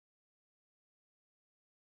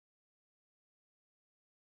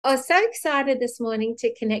I was so excited this morning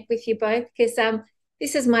to connect with you both because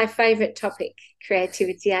this is my favorite topic,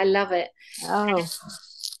 creativity. I love it. Oh,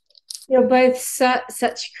 You're both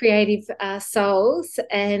such creative souls,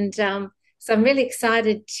 and so I'm really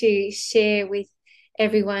excited to share with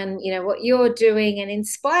everyone, what you're doing and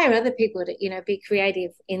inspire other people to, be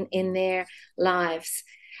creative in their lives.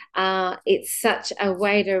 It's such a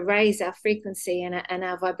way to raise our frequency and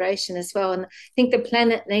our vibration as well. And I think the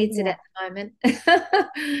planet needs it yeah. at the moment.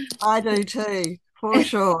 I do too, for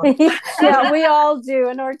sure. Yeah, we all do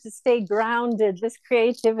in order to stay grounded. This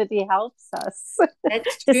creativity helps us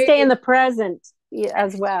That's to true. stay in the present as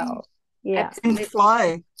That's true. well. Yeah. In Absolutely.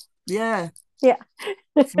 flow. Yeah. Yeah.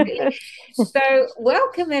 So,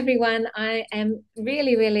 welcome everyone. I am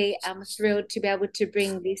really, really thrilled to be able to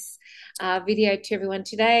bring this video to everyone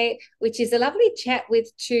today, which is a lovely chat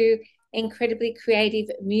with two incredibly creative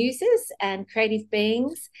muses and creative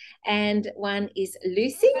beings. And one is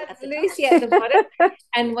Lucy at the bottom,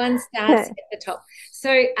 and one's Darcy at the top.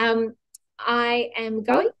 So, I am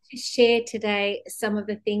going Oh, to share today some of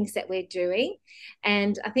the things that we're doing.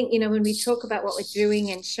 And I think, when we talk about what we're doing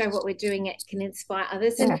and show what we're doing, it can inspire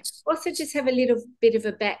others. And yeah. also just have a little bit of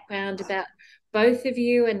a background about both of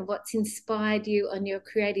you and what's inspired you on your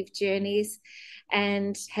creative journeys.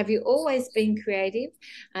 And have you always been creative?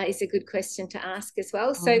 Is a good question to ask as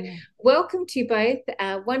well. So, Mm. welcome to you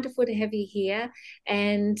both. Wonderful to have you here.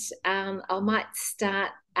 And I might start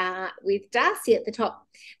with Darcy at the top.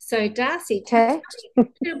 So, Darcy, tell Okay. me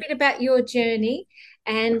a little bit about your journey.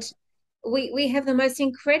 And we have the most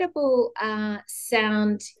incredible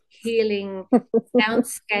sound healing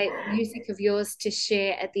soundscape music of yours to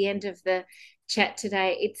share at the end of the chat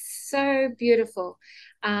today. It's so beautiful.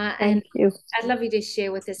 And Thank you. I'd love you to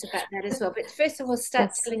share with us about that as well. But first of all, start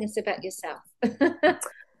Yes. telling us about yourself.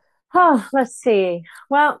 Oh, let's see.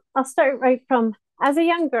 Well, I'll start right from as a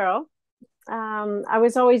young girl. I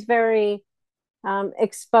was always very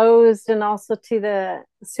exposed and also to the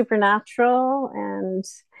supernatural. And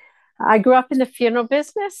I grew up in the funeral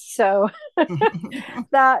business. So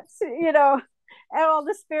that's, and all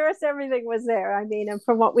the spirits, everything was there. I mean, and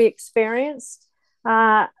from what we experienced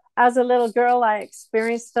as a little girl, I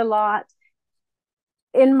experienced a lot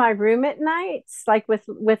in my room at nights, like with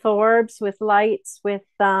orbs, with lights, with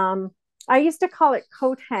I used to call it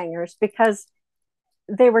coat hangers because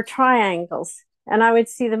they were triangles, and I would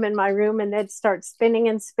see them in my room, and they'd start spinning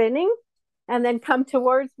and spinning, and then come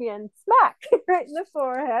towards me and smack right in the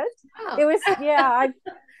forehead. Oh. It was yeah.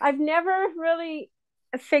 I've never really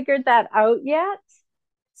figured that out yet,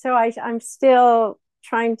 so I'm still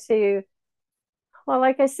trying to, well,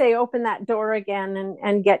 like I say, open that door again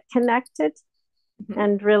and get connected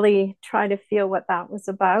and really try to feel what that was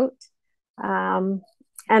about. Um,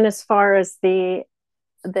 and as far as the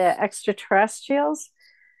extraterrestrials,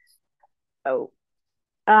 oh,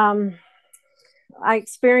 um, I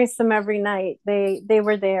experienced them every night. They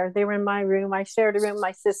were there. They were in my room. I shared a room with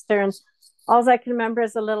my sister, and all I can remember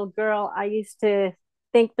as a little girl, I used to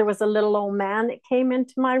think there was a little old man that came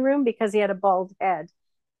into my room because he had a bald head.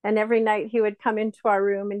 And every night he would come into our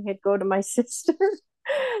room and he'd go to my sister.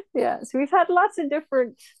 Yeah, so we've had lots of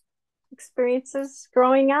different experiences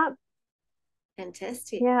growing up.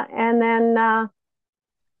 Fantastic. Yeah, and then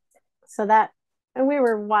so that, and we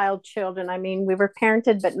were wild children. I mean, we were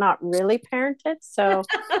parented, but not really parented. So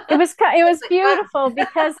it was beautiful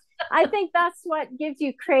because I think that's what gives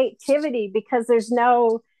you creativity because there's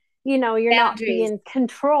no, you're not Boundaries. being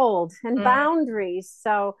controlled and Mm. boundaries.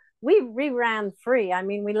 So we ran free. I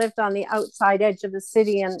mean, we lived on the outside edge of the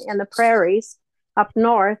city and in the prairies up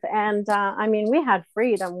north, and I mean, we had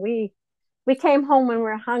freedom. We came home when we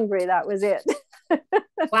were hungry. That was it.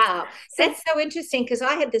 Wow, So that's so interesting because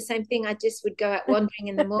I had the same thing. I just would go out wandering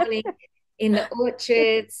in the morning in the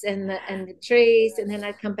orchards and the trees, and then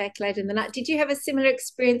I'd come back later in the night. Did you have a similar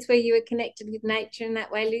experience where you were connected with nature in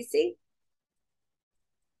that way, Lucy?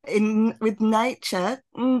 In with nature,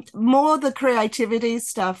 more the creativity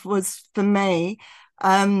stuff was for me.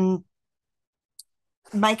 Um,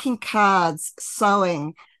 Making cards,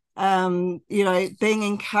 sewing, being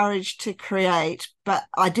encouraged to create. But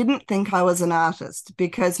I didn't think I was an artist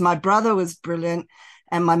because my brother was brilliant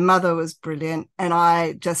and my mother was brilliant. And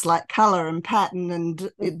I just like color and pattern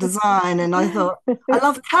and design. And I thought, I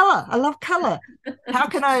love color. I love color. How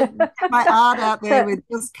can I get my art out there with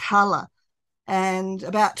just color? And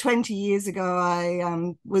about 20 years ago,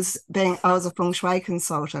 I was a feng shui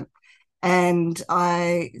consultant and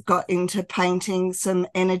I got into painting some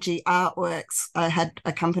energy artworks. I had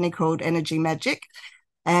a company called Energy Magic,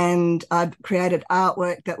 and I created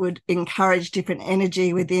artwork that would encourage different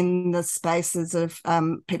energy within the spaces of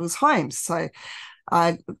people's homes. So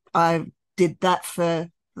I did that for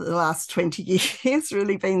the last 20 years,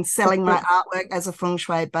 really been selling my artwork as a feng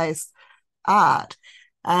shui based art.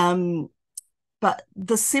 But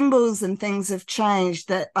the symbols and things have changed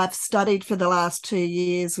that I've studied for the last 2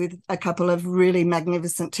 years with a couple of really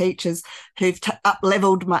magnificent teachers who've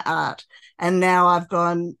up-leveled my art. And now I've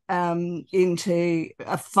gone into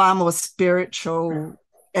a far more spiritual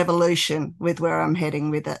evolution with where I'm heading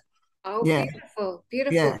with it. Oh, yeah. beautiful,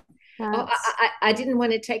 beautiful. Yeah. Oh, I didn't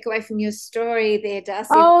want to take away from your story there, Darcy.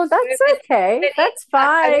 Oh, that's okay. That's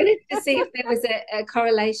fine. I wanted to see if there was a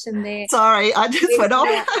correlation there. Sorry, I just went off.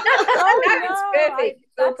 It's perfect.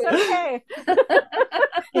 That's okay.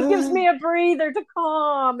 It gives me a breather to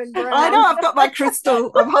calm and ground. I know, I've got my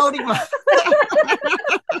crystal. I'm holding my...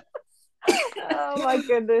 Oh, my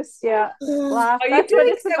goodness. Yeah. Laugh. Are That's you what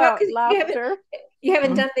doing it's so about, well? laughter. You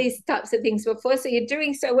haven't done these types of things before, so you're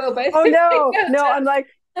doing so well. Both. Oh, no, I'm like...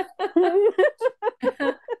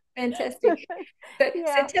 Fantastic. So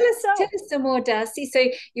tell us some more, Darcy. So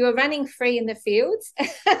you were running free in the fields.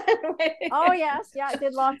 Oh yes, yeah, I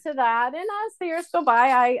did lots of that. And as the years go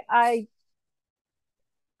by,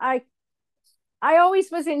 I always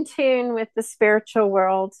was in tune with the spiritual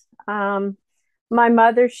world. My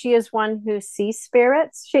mother, she is one who sees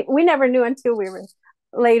spirits. We never knew until we were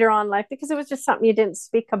later on in life, because it was just something you didn't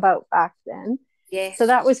speak about back then. Yeah. So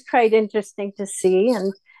that was quite interesting to see.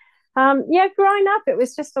 And growing up, it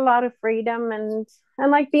was just a lot of freedom and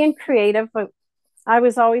like being creative. I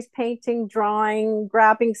was always painting, drawing,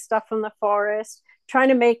 grabbing stuff from the forest, trying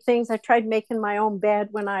to make things. I tried making my own bed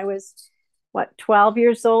when I was 12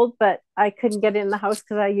 years old, but I couldn't get in the house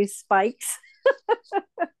because I used spikes.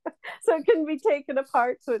 So it couldn't be taken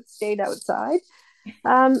apart, so it stayed outside.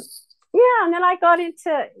 And then I got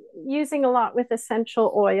into using a lot with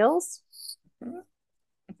essential oils.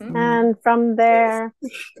 Mm-hmm. And from there,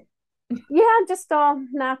 just all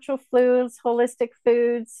natural foods, holistic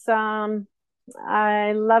foods.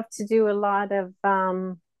 I love to do a lot of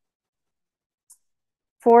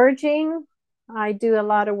foraging. I do a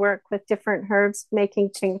lot of work with different herbs,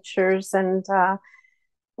 making tinctures and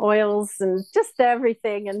oils and just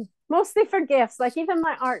everything, and mostly for gifts, like even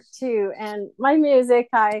my art too, and my music.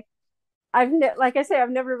 Like I say, I've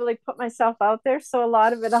never really put myself out there, so a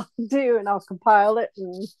lot of it I'll do, and I'll compile it,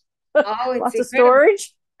 and lots of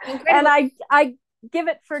storage. Incredible. And I give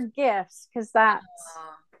it for gifts, because that's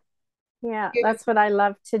that's what I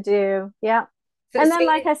love to do. Yeah. And then,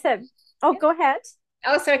 like I said, go ahead.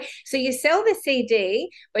 Oh, sorry. So you sell the CD,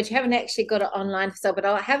 but you haven't actually got it online for sale. But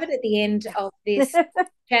I'll have it at the end of this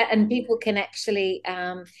chat, and people can actually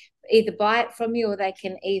either buy it from you, or they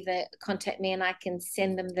can either contact me and I can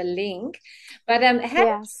send them the link. But how did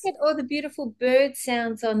you get all the beautiful bird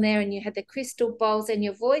sounds on there, and you had the crystal bowls, and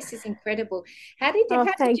your voice is incredible. How did you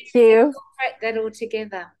incorporate that all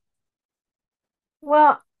together?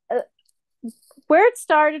 Well, where it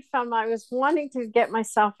started from, I was wanting to get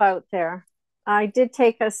myself out there. I did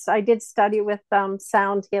study with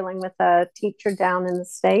sound healing with a teacher down in the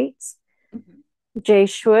States, Jay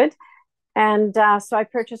Schwood. And so I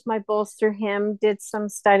purchased my bowls through him, did some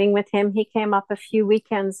studying with him. He came up a few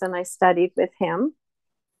weekends and I studied with him.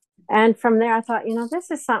 And from there, I thought,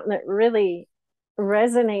 this is something that really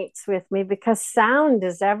resonates with me, because sound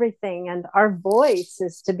is everything. And our voice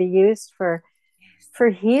is to be used for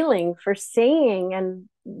healing, for singing and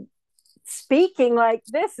speaking. Like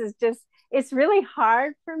this is just, it's really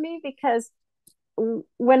hard for me, because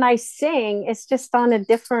when I sing, it's just on a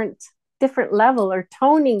different level, or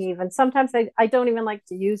toning even. Sometimes I don't even like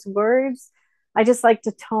to use words. I just like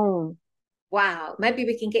to tone. Wow. Maybe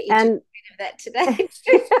we can get you to do that today.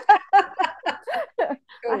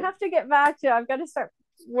 Cool. I have to get back to, I've got to start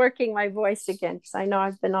working my voice again, because I know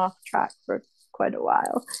I've been off track for quite a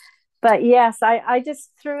while. But yes, I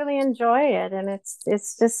just thoroughly enjoy it. And it's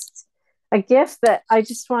just a gift that I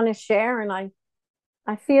just want to share. And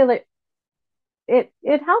I feel it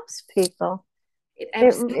helps people. It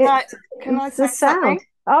absolutely. Can I say something?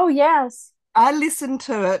 Oh, yes. I listened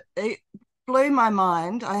to it. It blew my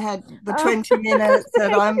mind. I had the 20 minutes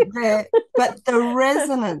that I'm there, but the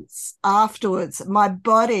resonance afterwards, my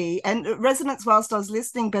body, and resonance whilst I was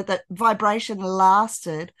listening, but that vibration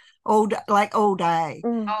lasted all day.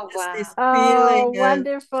 Oh, wow. This feeling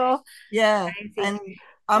wonderful. Yeah. Amazing. And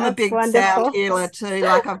I'm a big wonderful. sound healer too.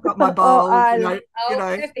 Like I've got my bowls,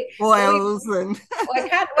 oils, and I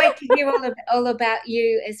can't wait to hear all about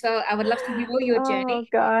you as well. I would love to hear all your journey.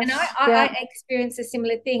 Gosh. And I experienced a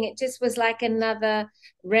similar thing. It just was like another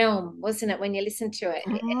realm, wasn't it? When you listen to it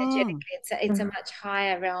energetically, it's a much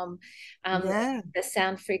higher realm. The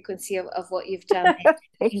sound frequency of what you've done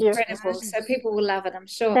is incredible. So people will love it, I'm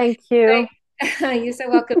sure. Thank you. You're so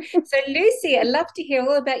welcome. So, Lucy, I'd love to hear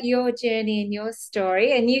all about your journey and your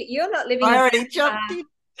story. And you're not living I in already that jumped in.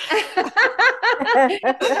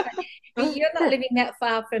 You're not living that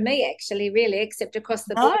far from me, actually, really, except across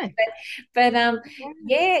the border. No. But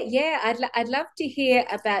yeah, I'd love to hear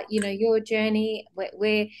about your journey,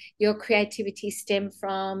 where your creativity stemmed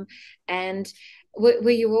from, and were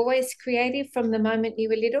you always creative from the moment you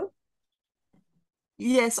were little?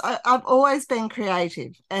 Yes, I've always been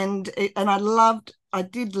creative, and I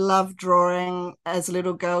did love drawing as a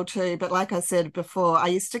little girl too. But like I said before, I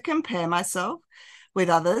used to compare myself with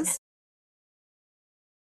others,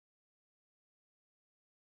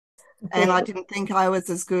 and I didn't think I was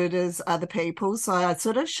as good as other people. So I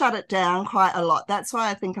sort of shut it down quite a lot. That's why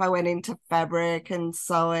I think I went into fabric and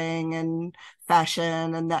sewing and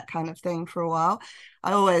fashion and that kind of thing for a while.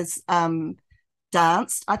 I always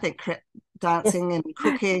danced. I think dancing and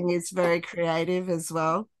cooking is very creative as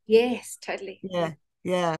well. Yes, totally. Yeah,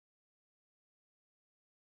 yeah.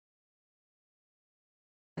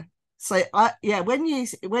 So when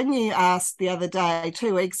you asked the other day,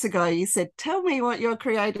 2 weeks ago, you said, "Tell me what you're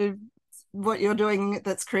doing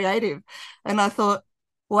that's creative," and I thought,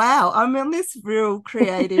 wow, I'm on this real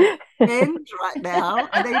creative bend right now.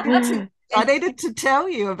 I needed to tell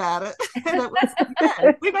you about it. And it was,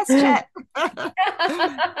 yeah, we must chat.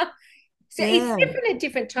 So it's Yeah, different at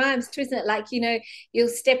different times too, isn't it? Like, you'll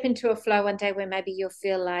step into a flow one day where maybe you'll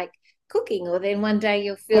feel like cooking, or then one day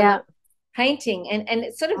you'll feel like Yeah. painting, and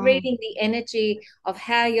it's sort of reading the energy of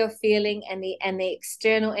how you're feeling, and the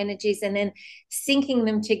external energies, and then syncing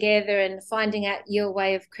them together and finding out your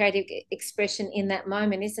way of creative expression in that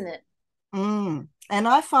moment, isn't it? And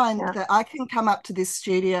I find Yeah. that I can come up to this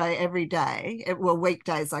studio every day. Well,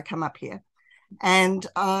 weekdays I come up here, and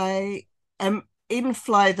I am in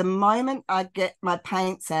flow the moment I get my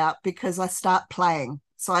paints out, because I start playing.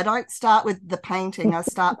 So I don't start with the painting, I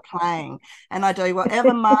start playing, and I do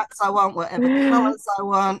whatever marks I want, whatever colors I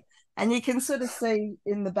want. And you can sort of see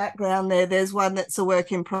in the background there's one that's a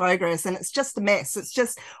work in progress, and it's just a mess. It's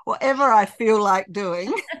just whatever I feel like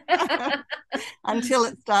doing until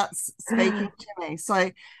it starts speaking to me.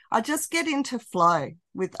 So I just get into flow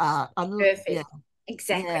with art. Yeah, Perfect.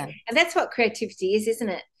 Exactly. yeah, And that's what creativity is, isn't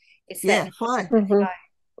it? It's that yeah, flow. Mhm. flow.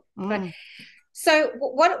 Mm. So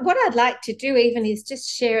what I'd like to do even is just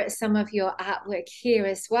share some of your artwork here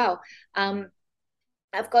as well.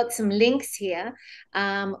 I've got some links here.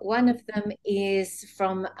 One of them is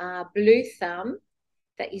from Blue Thumb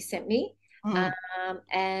that you sent me. Mm.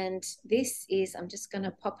 And this is, I'm just going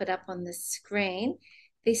to pop it up on the screen.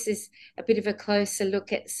 This is a bit of a closer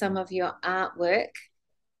look at some of your artwork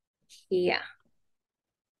here.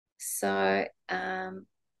 So if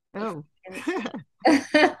Oh.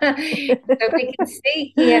 so we can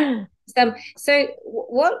see here some. So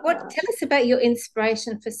what tell us about your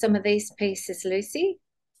inspiration for some of these pieces, Lucy?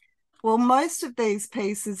 Well, most of these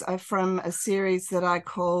pieces are from a series that I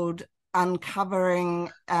called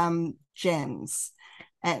Uncovering Gems.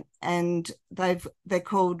 And they're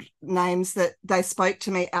called names that they spoke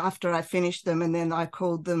to me after I finished them, and then I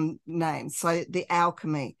called them names. So the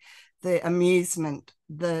alchemy, the amusement,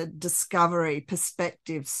 the discovery,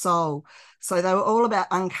 perspective, soul. So they were all about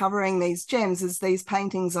uncovering these gems as these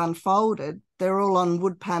paintings unfolded. They're all on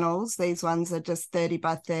wood panels. These ones are just 30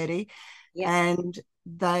 by 30. Yeah. And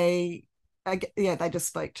they just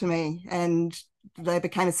spoke to me, and they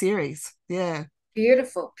became a series. Yeah.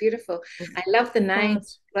 Beautiful, beautiful. I love the names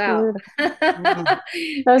That's as well. beautiful.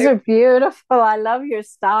 Those are beautiful. I love your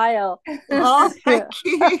style. Oh, thank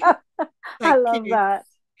you. I Thank love you. that.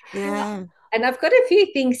 Yeah. And I've got a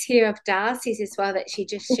few things here of Darcy's as well that she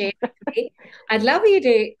just shared with me. I'd love you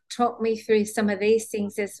to talk me through some of these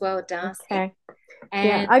things as well, Darcy. Okay.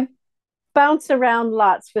 Yeah, And I bounce around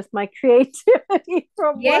lots with my creativity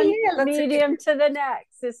from one lots of medium different. to the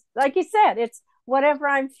next. It's like you said, it's whatever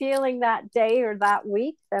I'm feeling that day or that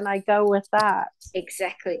week, then I go with that.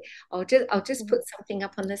 Exactly. I'll just put something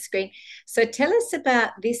up on the screen. So tell us about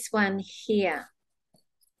this one here.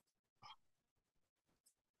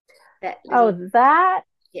 That little, That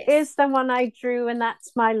yes, is the one I drew, and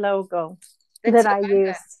that's my logo that's that your I logo.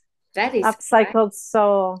 use. That is great. Upcycled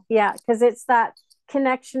Soul. Yeah, because it's that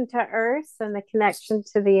connection to earth and the connection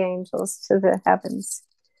to the angels, to the heavens.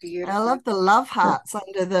 I Beautiful. love the love hearts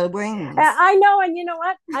under the wings. I know, and you know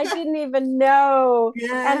what? I didn't even know.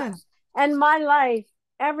 And Yeah. and my life,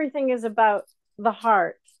 everything is about the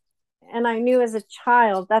heart. And I knew as a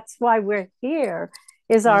child, that's why we're here,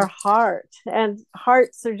 is our heart. And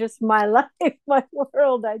hearts are just my life, my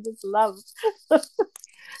world. I just love.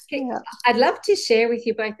 Yeah. I'd love to share with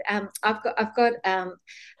you both. I've got an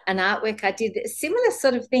artwork I did, a similar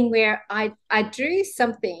sort of thing where I drew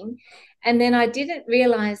something, and then I didn't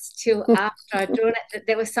realize till after I'd drawn it that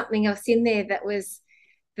there was something else in there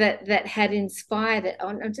that had inspired it.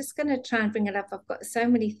 I'm just going to try and bring it up. I've got so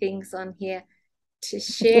many things on here to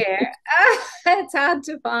share. It's hard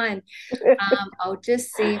to find. I'll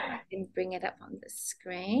just see if I can bring it up on the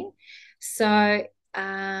screen. So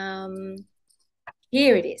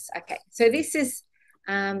here it is. Okay, so this is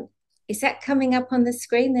that coming up on the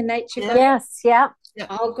screen, the nature guide? Yes, yeah.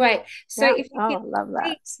 Oh, great. So if you can love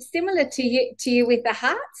that. Similar to you with the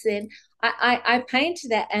hearts, then I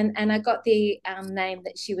painted that, and I got the name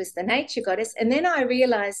that she was the nature goddess. And then I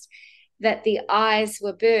realized that the eyes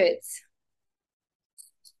were birds.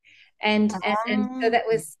 And so that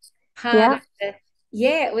was part of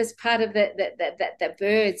it was part of the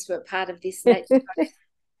birds were part of this nature goddess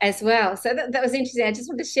as well. So that was interesting. I just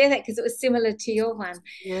wanted to share that because it was similar to your one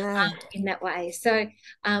in that way. So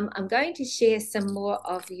I'm going to share some more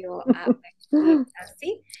of your artwork here,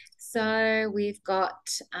 Darcy. So we've got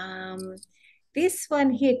this one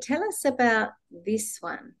here. Tell us about this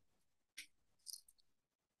one.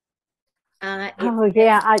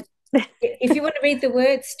 If you want to read the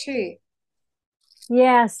words too.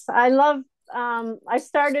 Yes, I love, I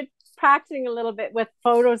started practicing a little bit with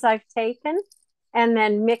photos I've taken and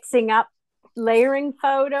then mixing up layering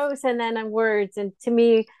photos and then words. And to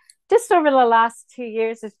me, just over the last 2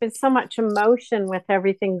 years, there's been so much emotion with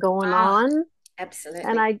everything going on. Absolutely.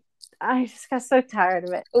 And I just got so tired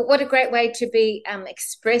of it. What a great way to be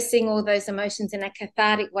expressing all those emotions in a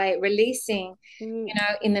cathartic way, releasing, you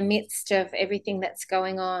know, in the midst of everything that's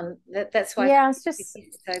going on. That's why it's just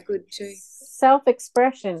so good too.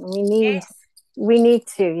 Self-expression. We need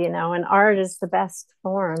to, you know, and art is the best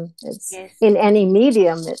form. It's in any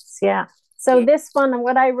medium. So this one,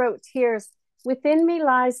 what I wrote here is, within me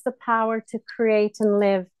lies the power to create and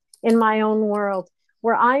live in my own world,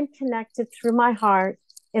 where I'm connected through my heart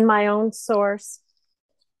in my own source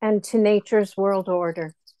and to nature's world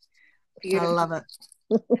order. Beautiful. I love it.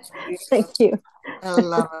 Thank you. I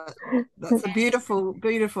love it. That's a beautiful,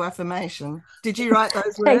 beautiful affirmation. Did you write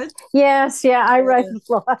those words? Yes, I write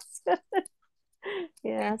lots.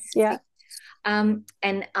 Yes, and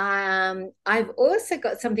I've also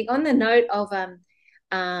got something on the note of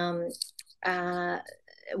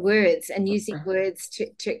words and using words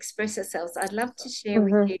to express ourselves. I'd love to share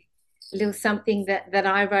with you a little something that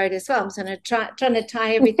I wrote as well. I'm trying to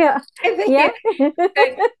tie everything together. So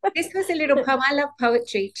this was a little poem. I love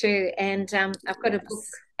poetry too, and I've got a book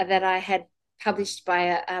that I had published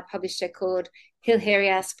by a publisher called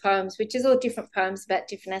Hilarious Poems, which is all different poems about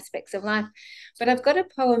different aspects of life. But I've got a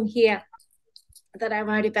poem here that I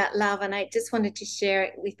wrote about love, and I just wanted to share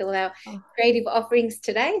it with all our creative offerings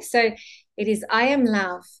today. So it is, I am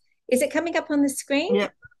love. Is it coming up on the screen?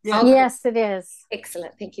 Yep. Yes, it is.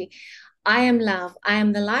 Excellent. Thank you. I am love. I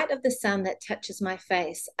am the light of the sun that touches my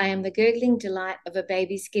face. I am the gurgling delight of a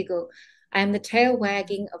baby's giggle. I am the tail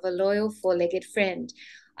wagging of a loyal four-legged friend.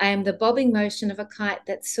 I am the bobbing motion of a kite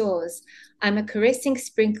that soars. I am a caressing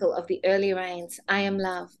sprinkle of the early rains. I am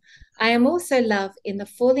love. I am also love in the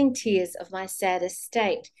falling tears of my saddest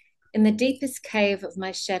state, in the deepest cave of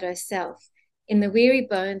my shadow self, in the weary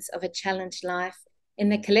bones of a challenged life, in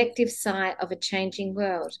the collective sigh of a changing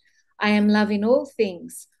world. I am love in all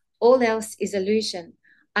things. All else is illusion.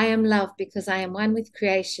 I am love because I am one with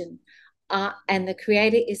creation. And the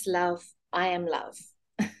creator is love. I am love.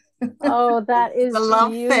 Oh, that is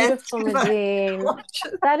beautiful, Nadine.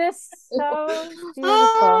 That is so beautiful.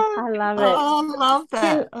 I love it. Oh, I love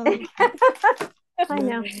that. I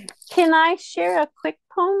know. Can I share a quick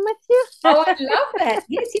poem with you? Oh, I love that.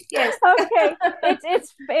 Yes. Okay.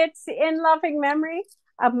 It's in loving memory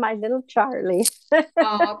of my little Charlie.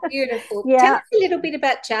 Oh, beautiful. Tell us a little bit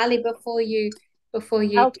about Charlie before you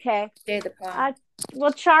share the poem.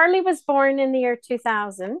 Well, Charlie was born in the year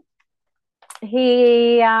 2000.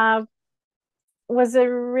 He was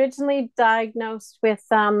originally diagnosed with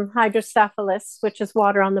hydrocephalus, which is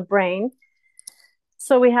water on the brain.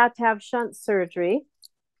 So we had to have shunt surgery.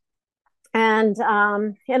 And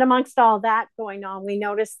amongst all that going on, we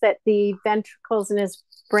noticed that the ventricles in his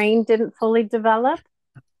brain didn't fully develop.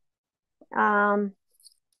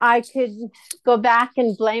 I could go back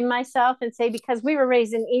and blame myself and say, because we were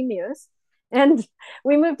raising emus and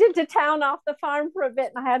we moved into town off the farm for a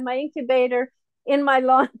bit, and I had my incubator in my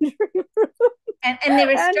laundry room. And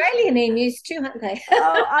they're Australian emus too, aren't they?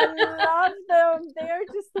 Oh, I love them. They're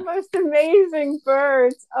just the most amazing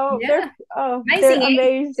birds. Oh, yeah. They're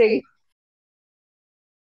amazing.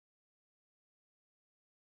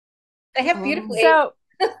 They have beautiful eggs.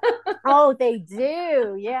 Oh, they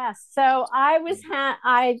do. Yes. So I was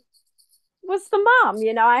the mom,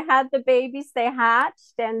 I had the babies, they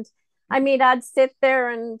hatched, and I mean, I'd sit there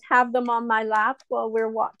and have them on my lap while we're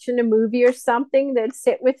watching a movie or something. They'd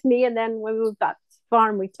sit with me, and then when we got to the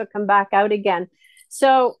farm, we took them back out again.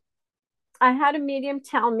 So I had a medium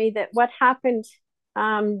tell me that what happened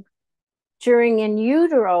um, during in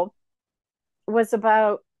utero was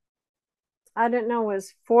about, I don't know, it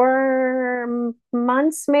was 4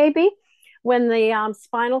 months maybe, when the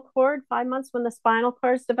spinal cord, 5 months when the spinal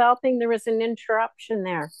cord is developing, there was an interruption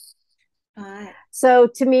there. Right. So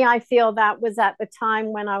to me, I feel that was at the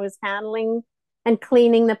time when I was handling and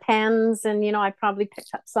cleaning the pens, and I probably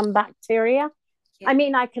picked up some bacteria. Yeah. I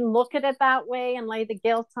mean, I can look at it that way and lay the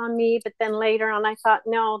guilt on me, but then later on, I thought,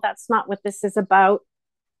 no, that's not what this is about.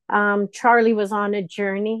 Charlie was on a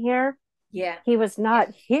journey here. Yeah. He was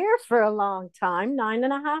not here for a long time,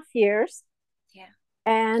 9.5 years. Yeah.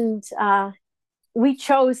 And we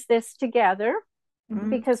chose this together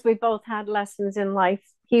because we both had lessons in life.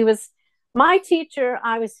 He was my teacher,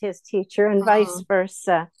 I was his teacher, and vice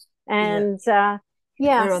versa. And so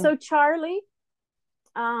Charlie,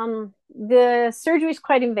 the surgery is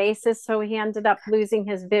quite invasive, so he ended up losing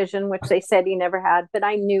his vision, which they said he never had, but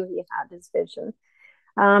I knew he had his vision.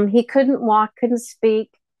 He couldn't walk, couldn't speak.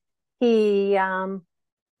 He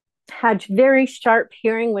had very sharp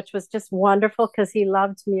hearing, which was just wonderful because he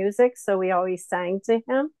loved music. So we always sang to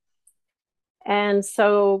him. And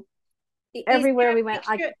so everywhere we went,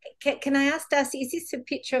 can I ask Darcy, is this a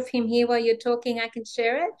picture of him here while you're talking? I can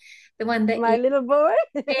share it. The one that my little boy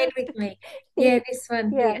shared with me. Yeah, this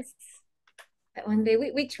one here. Yes. That one there.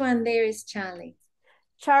 Which one there is Charlie?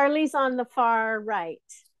 Charlie's on the far right,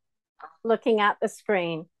 looking at the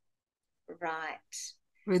screen. Right.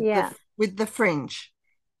 With the fringe.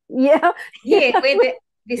 Yeah. Yeah, one,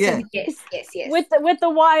 yes. With the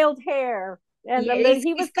wild hair. And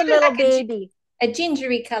he was the little baby. A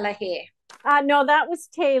gingery color hair. No, that was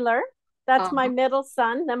Taylor. That's my middle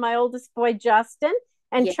son. Then my oldest boy, Justin.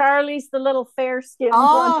 And Charlie's the little fair-skinned one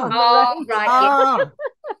on the right.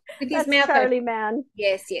 With his mouth Charleyman.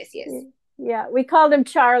 Yes. Yeah, we called him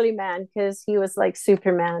Charleyman because he was like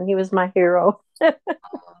Superman. He was my hero.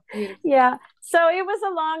 Yeah. So it was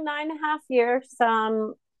a long 9.5 years.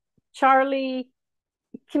 Charlie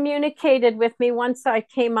communicated with me once I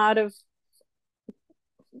came out of,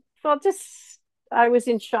 I was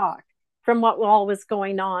in shock from what all was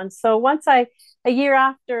going on. So a year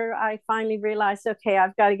after, I finally realized, okay,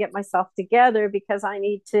 I've got to get myself together because I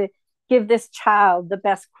need to give this child the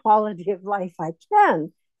best quality of life I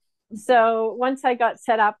can. So once I got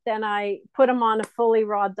set up, then I put him on a fully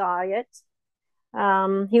raw diet.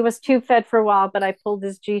 He was tube fed for a while, but I pulled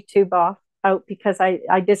his G tube out because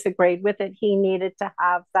I disagreed with it. He needed to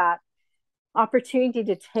have that opportunity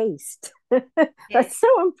to taste. That's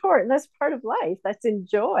so important. That's part of life. That's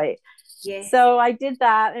enjoy. Yes. So I did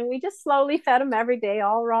that, and we just slowly fed him every day,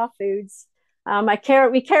 all raw foods.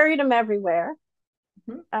 We carried him everywhere.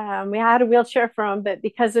 We had a wheelchair for him, but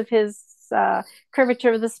because of his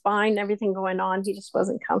curvature of the spine, everything going on, he just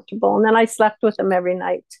wasn't comfortable. And then I slept with him every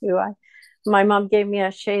night too. My mom gave me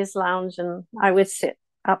a chaise lounge, and I would sit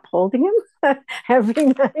up holding him every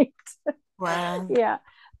night. Wow. Yeah.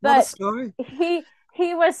 What a story.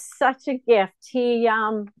 He was such a gift. He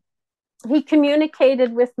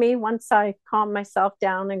communicated with me once I calmed myself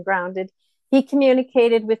down and grounded. He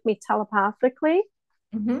communicated with me telepathically.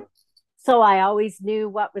 So I always knew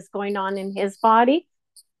what was going on in his body,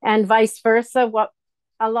 and vice versa.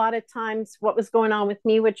 A lot of times what was going on with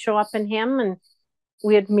me would show up in him, and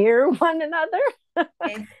we'd mirror one another.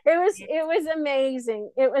 It was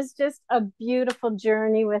amazing. It was just a beautiful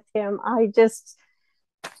journey with him. I just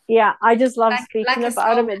love speaking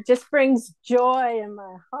about him. It just brings joy in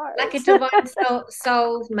my heart. Like a divine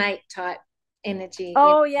soul mate type energy.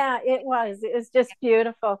 Oh yeah, it was just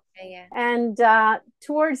beautiful. Yeah. And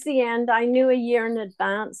towards the end, I knew a year in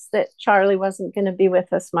advance that Charlie wasn't going to be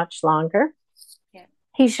with us much longer. Yeah.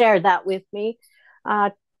 He shared that with me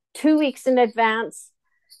 2 weeks in advance,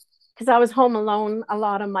 because I was home alone a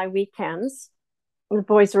lot on my weekends. The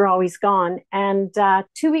boys were always gone. And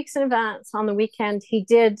 2 weeks in advance on the weekend, he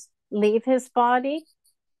did leave his body,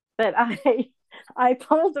 but I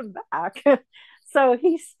pulled him back. So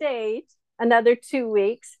he stayed another 2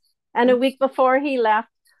 weeks. And a week before he left,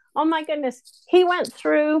 oh my goodness, he went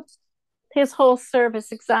through his whole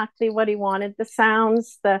service exactly what he wanted, the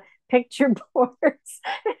sounds, the picture boards.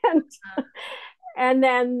 And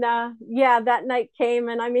then, that night came,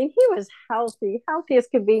 and I mean, he was healthy as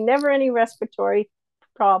could be, never any respiratory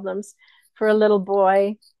problems for a little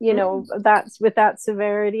boy, that's with that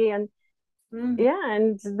severity. And Yeah,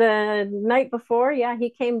 and the night before, yeah, he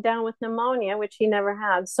came down with pneumonia, which he never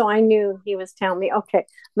had. So I knew he was telling me, okay,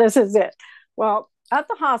 this is it. Well, at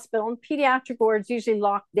the hospital, and pediatric wards usually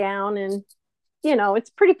locked down, and it's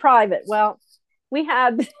pretty private. Well, we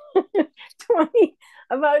had 20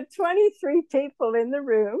 about 23 people in the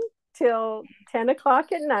room till 10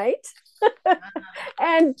 o'clock at night.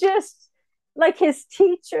 And just like his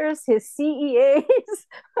teachers, his CEAs,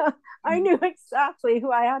 I knew exactly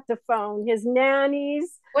who I had to phone. His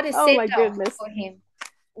nannies. What a Oh send my off goodness. for him.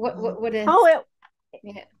 What a Oh,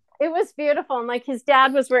 yeah. it was beautiful. And like his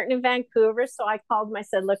dad was working in Vancouver, so I called him. I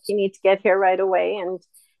said, "Look, you need to get here right away."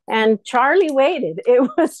 And Charlie waited. It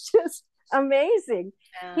was just amazing.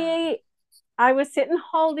 He I was sitting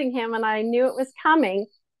holding him, and I knew it was coming.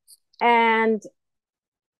 And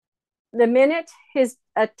the minute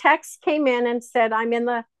a text came in and said, I'm in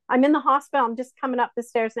the hospital, I'm just coming up the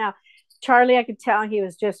stairs now. Charlie, I could tell he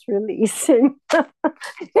was just releasing.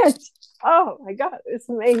 And, oh my God, it's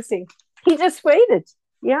amazing. He just waited.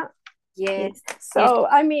 Yeah. Yes. So,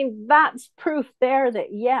 I mean, that's proof there that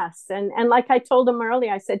yes. And like I told him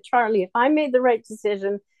earlier, I said, Charlie, if I made the right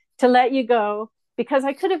decision to let you go, because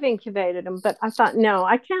I could have incubated him, but I thought, no,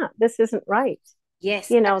 I can't. This isn't right. Yes,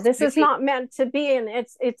 This is not meant to be. And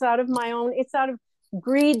it's out of it's out of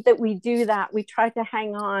greed that we do that. We try to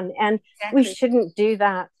hang on, and we shouldn't do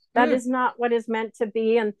that. That is not what is meant to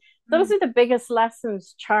be. And those are the biggest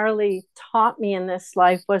lessons Charlie taught me in this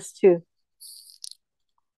life, was to,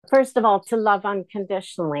 first of all, to love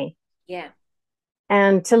unconditionally. Yeah.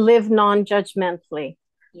 And to live non-judgmentally.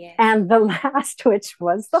 Yeah. And the last, which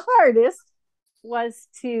was the hardest, was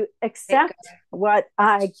to accept what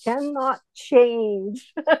I cannot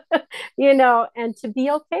change, and to be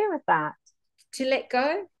okay with that. To let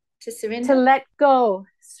go, to surrender. To let go,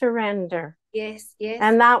 surrender. Yes, yes.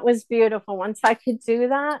 And that was beautiful. Once I could do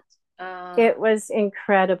that, it was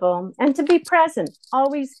incredible. And to be present,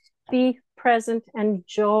 always be present, and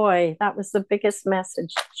joy. That was the biggest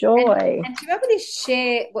message, joy. And to be able to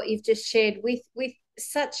share what you've just shared with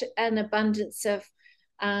such an abundance of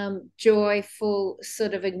joyful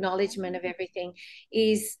sort of acknowledgement of everything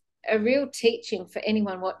is a real teaching for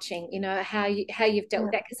anyone watching, how you've dealt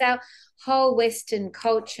with that, because our whole Western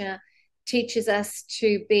culture teaches us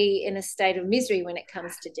to be in a state of misery when it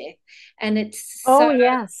comes to death, and it's so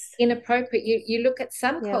inappropriate. You look at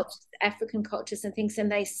some cultures, African cultures and things,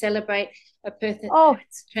 and they celebrate a person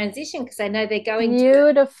transition because they know they're going to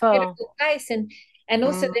a beautiful place, and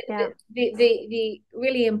also the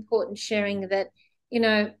really important sharing that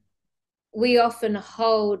we often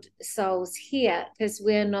hold souls here because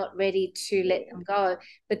we're not ready to let them go,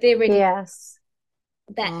 but they're ready. Yes.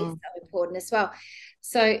 That is so important as well.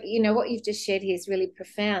 So, what you've just shared here is really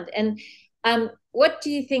profound. And what do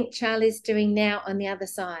you think Charlie's doing now on the other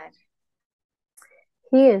side?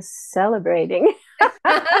 He is celebrating.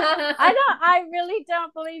 I really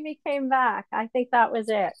don't believe he came back. I think that was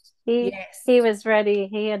it. He was ready.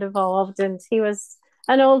 He had evolved, and he was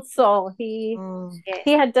an old soul. He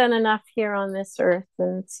had done enough here on this earth,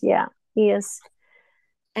 and he is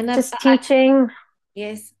just teaching.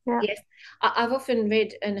 Yes. I've often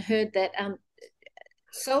read and heard that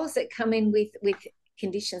souls that come in with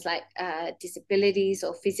conditions like disabilities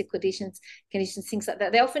or physical conditions, things like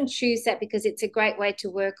that, they often choose that because it's a great way to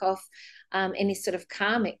work off any sort of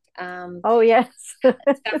karmic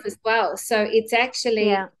stuff as well. So it's actually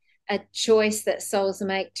a choice that souls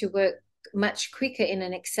make to work much quicker in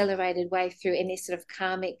an accelerated way through any sort of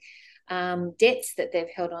karmic debts that they've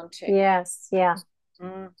held on to. Yes. Yeah.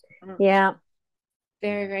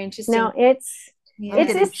 Very, very interesting. No, it's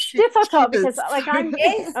difficult because like I'm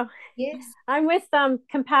I'm with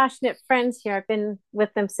compassionate friends here. I've been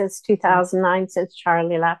with them since 2009, since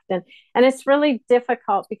Charlie left, and it's really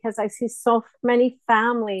difficult because I see so many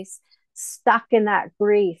families stuck in that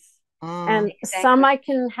grief, and some I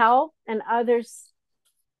can help, and others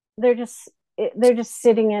they're just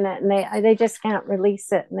sitting in it, and they just can't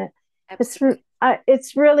release it, and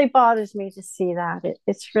it's really bothers me to see that.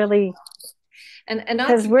 It's really and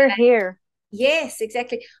because we're here. Yes,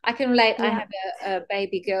 exactly. I can relate. I have a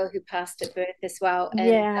baby girl who passed at birth as well,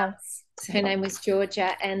 and so her name was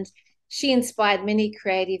Georgia, and she inspired many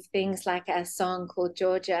creative things, like a song called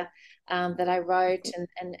Georgia that I wrote,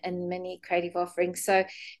 and many creative offerings. So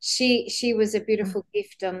she was a beautiful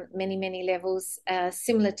gift on many levels,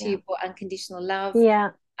 similar to you, for unconditional love.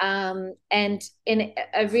 And in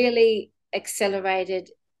a really accelerated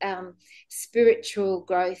spiritual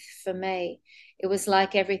growth for me. it was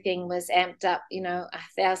like everything was amped up,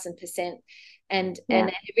 1,000%. And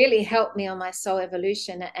it really helped me on my soul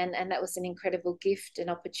evolution, and that was an incredible gift and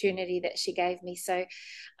opportunity that she gave me. So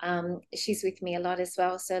she's with me a lot as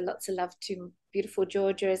well. So lots of love to beautiful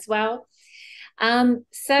Georgia as well.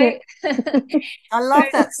 So I love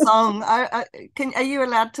that song. Are you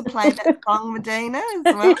allowed to play that song, Medina,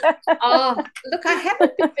 as well? Oh, look, I have a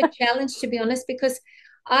bit of a challenge, to be honest, because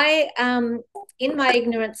I in my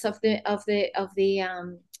ignorance of the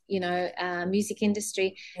music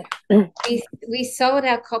industry, we sold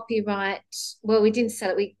our copyright. Well, we didn't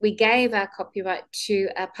sell it. We gave our copyright to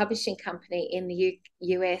a publishing company in the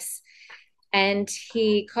US, and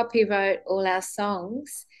he copywrote all our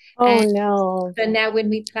songs. Oh, no. So now when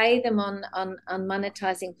we play them on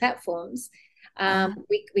monetizing platforms,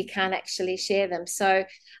 we can't actually share them. So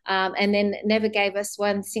and then never gave us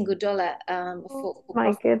 $1 single for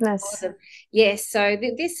my goodness. them. Yes, so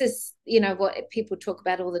this is what people talk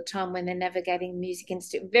about all the time when they're navigating the music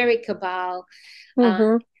industry. Very cabal,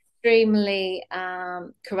 extremely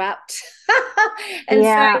corrupt. And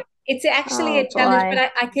so it's actually a challenge,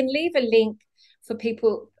 but I can leave a link for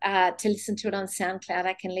people to listen to it on SoundCloud.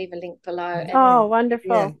 I can leave a link below. Oh,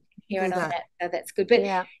 wonderful. Hear it on that. So that's good. But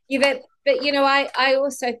I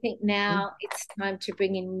also think now it's time to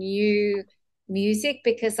bring in new music,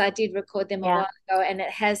 because I did record them a while ago, and it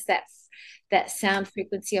has that sound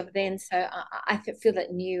frequency of then. So I feel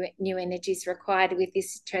that new energy is required with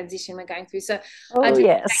this transition we're going through. So I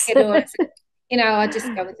just take it all. I'll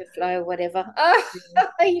just go with the flow or whatever.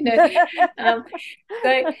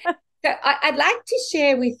 So I'd like to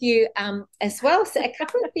share with you as well. So a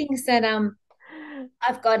couple of things that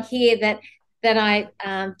I've got here that I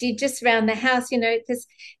did just around the house, because,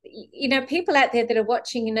 people out there that are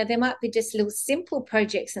watching, there might be just little simple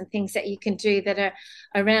projects and things that you can do that are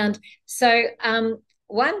around. So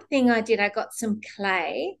one thing I did, I got some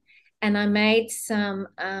clay and I made some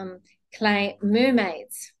clay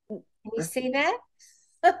mermaids. Can you see that?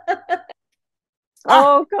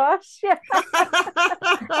 Oh gosh, yeah. So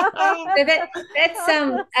that's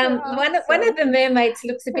awesome. One of the mermaids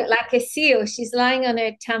looks a bit like a seal. She's lying on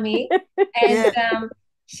her tummy, and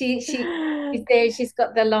she's there. She's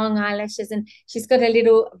got the long eyelashes, and she's got a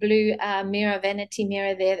little blue vanity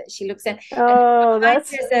mirror there that she looks at. Oh,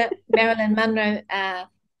 there's a Marilyn Monroe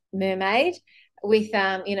mermaid with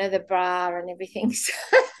the bra and everything.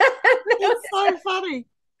 That's so funny.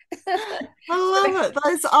 I love it.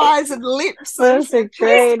 Those eyes and lips. Those are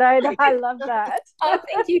great. I love that. Oh,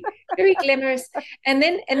 thank you. Very glamorous. And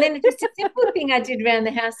then just a simple thing I did around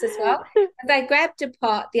the house as well. I grabbed a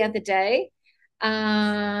pot the other day.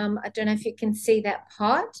 I don't know if you can see that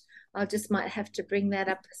pot. I just might have to bring that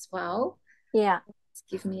up as well. Yeah. Just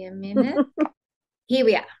give me a minute. Here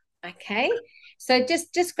we are. Okay. So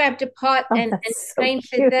just grabbed a pot and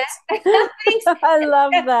painted that. I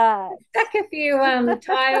love that. Stuck a few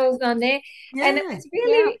tiles on there, and it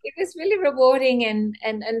was really rewarding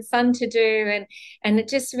and fun to do, and it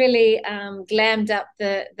just really glammed up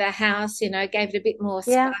the house. Gave it a bit more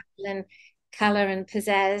sparkle and color and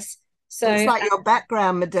pizzazz. So it's like your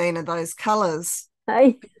background, Medina. Those colors.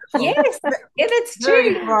 Yes, that's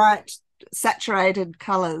true. Very bright, saturated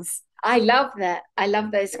colors. I love that. I love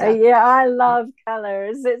those colors. I love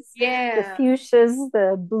colors. It's the fuchsias,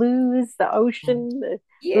 the blues, the ocean, the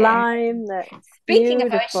lime. Speaking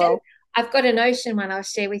of ocean, I've got an ocean one I'll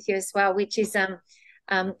share with you as well, which is a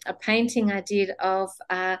painting I did of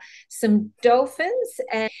some dolphins.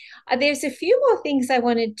 And there's a few more things I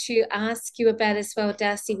wanted to ask you about as well,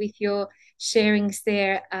 Darcy, with your sharings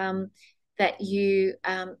there that you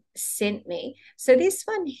sent me. So this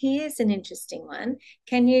one here is an interesting one.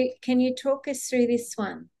 Can you talk us through this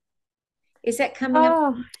one? Is that coming up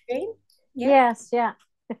on the screen? Yes, yeah.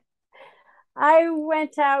 I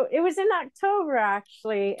went out, it was in October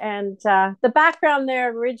actually, and the background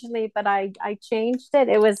there originally, but I changed it.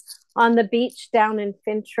 It was on the beach down in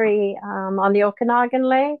Fintry on the Okanagan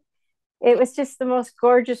Lake. It was just the most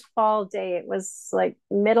gorgeous fall day. It was like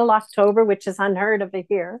middle October, which is unheard of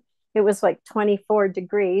here. It was like 24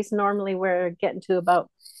 degrees. Normally we're getting to about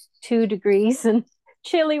 2 degrees and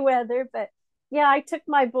chilly weather. But yeah, I took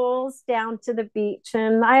my bowls down to the beach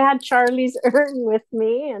and I had Charlie's urn with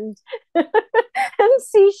me and and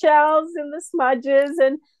seashells and the smudges.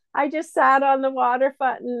 And I just sat on the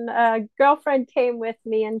waterfront, and a girlfriend came with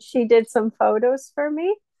me and she did some photos for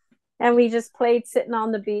me. And we just played sitting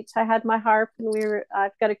on the beach. I had my harp and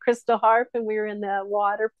I've got a crystal harp, and we were in the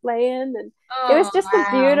water playing, and it was just a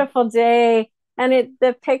beautiful day. And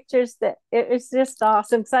the pictures, that it was just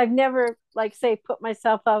awesome. So I've never, put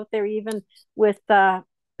myself out there, even with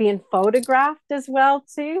being photographed as well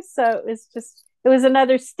too. So it was just it was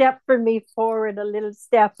another step for me forward, a little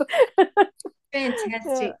step.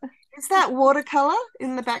 Fantastic. Is that watercolor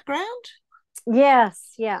in the background?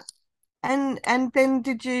 Yes, yeah. And then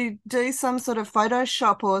did you do some sort of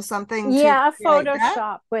Photoshop or something to Yeah, a create that?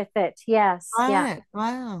 Photoshop with it. Yes, yeah. Right.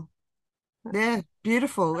 Wow. Yeah,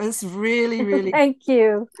 beautiful. It's really, really Thank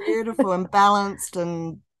you. beautiful and balanced,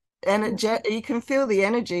 and you can feel the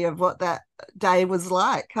energy of what that day was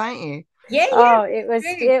like, can't you? Yeah, yeah, Oh, true. it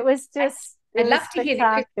was just it I'd was love to hear the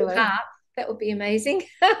crystal spectacular. harp. That would be amazing.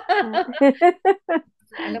 I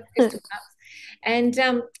love crystal harps. And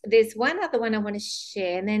there's one other one I want to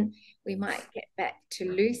share, and then we might get back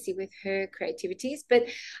to Lucy with her creativities. But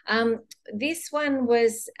this one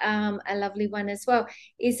was a lovely one as well.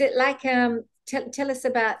 Is it like tell us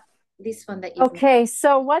about this one that you've made? Okay,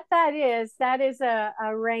 so what that is a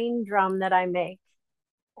rain drum that I make.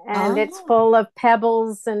 And it's Oh, full of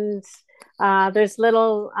pebbles and there's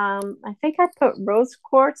little I think I put rose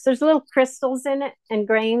quartz. There's little crystals in it and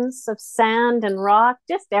grains of sand and rock,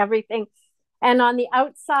 just everything. And on the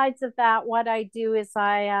outsides of that, what I do is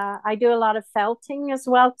I do a lot of felting as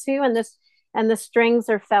well too, and the strings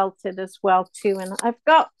are felted as well too. And I've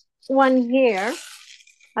got one here.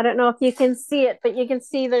 I don't know if you can see it, but you can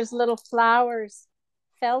see there's little flowers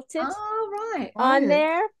felted Oh, right. on yeah.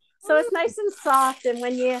 there. So it's nice and soft, and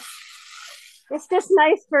it's just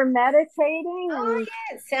nice for meditating. Oh, And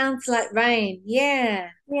yeah. It sounds like rain. Yeah.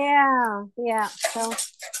 yeah. So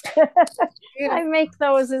I Beautiful. make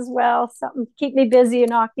those as well. Something to keep me busy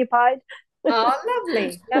and occupied. Oh,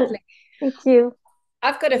 lovely, lovely. Thank you.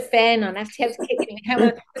 I've got a fan on. I have to keep getting a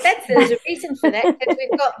hammer. But there's a reason for that because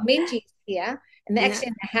we've got midges here and they're Yeah. actually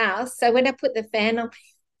in the house. So when I put the fan on,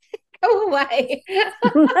 go away.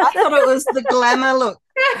 I thought it was the glamour look.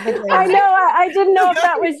 I know. I didn't know if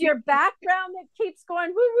that was your background that keeps going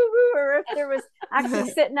woo woo woo, or if there was actually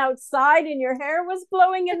sitting outside and your hair was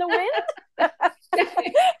blowing in the wind. I'm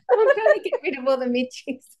trying to get rid of all the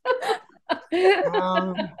midges.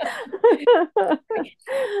 Um,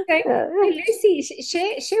 So, Lucy,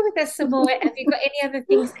 share with us some more. Have you got any other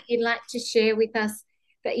things that you'd like to share with us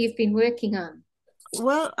that you've been working on?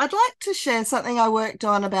 well, I'd like to share something I worked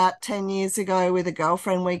on about 10 years ago with a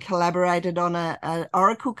girlfriend. We collaborated on an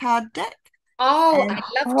oracle card deck. Oh, And I'd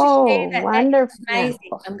love to share Oh, that. That is wonderful.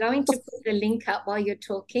 amazing. I'm going to put the link up while you're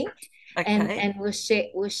talking, and okay. we'll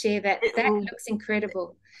share that. It That will, looks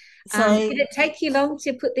incredible. so Did it take you long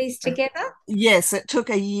to put these together? yes, it took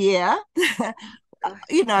a year. Oh,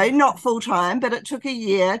 Not full time, but it took a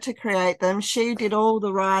year to create them. She did all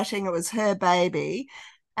the writing. It was her baby,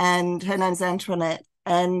 and her name's Antoinette.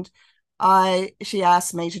 And she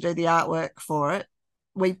asked me to do the artwork for it.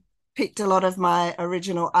 We picked a lot of my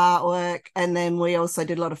original artwork, and then we also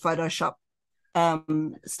did a lot of Photoshop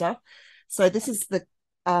stuff. So this is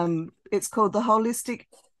it's called the Holistic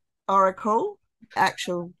Oracle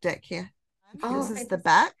actual deck here. oh, This is the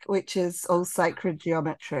back, which is all sacred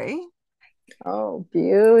geometry. Oh,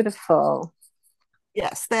 beautiful.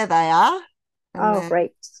 Yes, there they are. And Oh,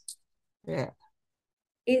 great. yeah.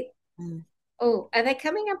 it, oh, are they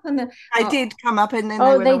coming up on the? They Oh, did come up and then they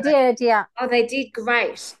Oh, went they away. did. Yeah. oh, they did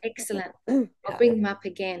great, excellent. I'll bring them up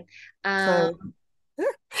again. So,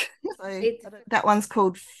 It's that one's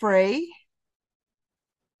called Free.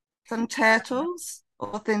 Some turtles,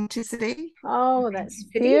 authenticity. Oh, that's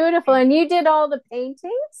City. beautiful. And you did all the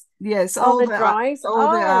paintings, Yes, all the drawings. all the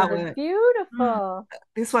Oh, they're artwork. beautiful.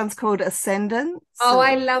 This one's called Ascendance. Oh,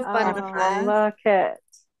 I love Oh, butterflies. look at.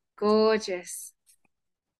 Gorgeous.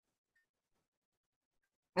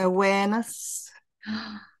 Awareness.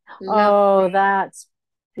 Love. Oh, that's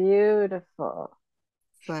beautiful.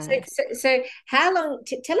 So how long?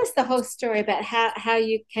 Tell us the whole story about how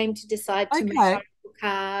you came to decide to make Okay. oracle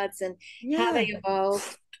cards and how Yeah. they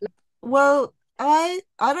evolved. Well, I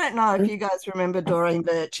don't know if you guys remember Doreen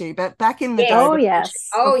Birchie, but back in the Yes. day,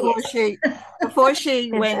 Oh, yes. before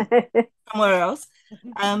she went somewhere else,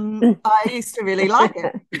 I used to really like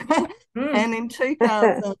it. And in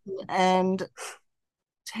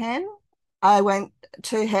 2010, I went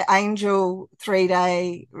to her Angel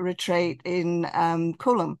 3-day retreat in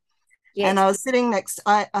Coolum. Yes. And I was sitting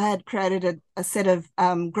I had created a set of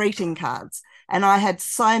greeting cards, and I had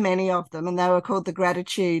so many of them, and they were called the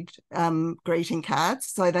gratitude greeting cards.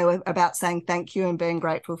 So they were about saying thank you and being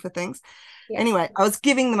grateful for things. Yes. Anyway, I was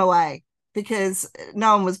giving them away because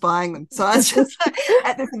no one was buying them. So I was just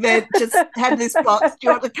at this event, just had this box, do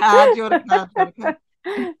you want a card? Do you want a card? Do you want a card?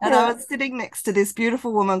 And I was sitting next to this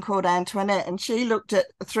beautiful woman called Antoinette, and she looked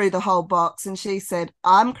through the whole box and she said,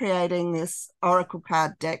 I'm creating this oracle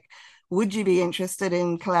card deck. Would you be interested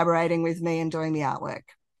in collaborating with me and doing the artwork?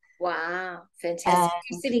 Wow, fantastic.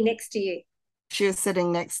 Who's sitting next to you? she was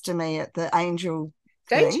sitting next to me at the angel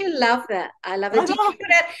Don't thing. you love that? I love it.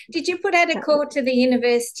 Did you put out a call to the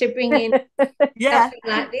universe to bring in something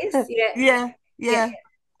like this? Yeah.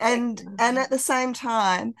 And at the same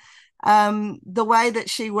time, the way that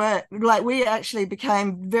she worked, like we actually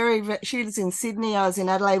became she was in Sydney, I was in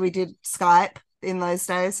Adelaide, we did Skype in those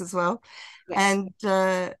days as well. And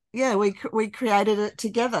we created it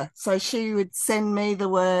together. So she would send me the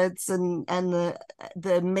words and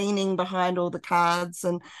the meaning behind all the cards,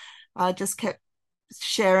 and I just kept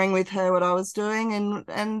sharing with her what I was doing, and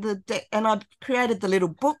I created the little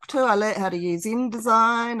book too. I learned how to use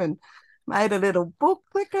InDesign and made a little book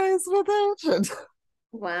that goes with it. And,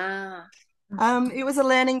 wow. It was a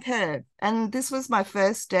learning curve, and this was my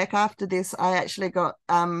first deck. After this, I actually got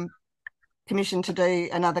commissioned to do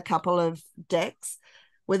another couple of decks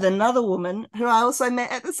with another woman who I also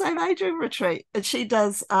met at the same angel retreat, and she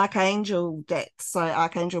does archangel decks, so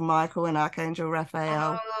Archangel Michael and Archangel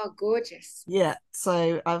Raphael. Oh, gorgeous. Yeah,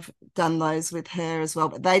 so I've done those with her as well,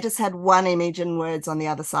 but they just had one image and words on the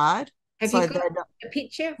other side. Have you got a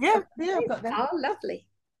picture? Yeah, I've got that. Oh, lovely.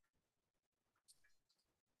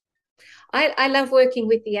 I love working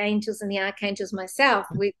with the angels and the archangels myself,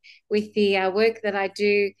 with the work that I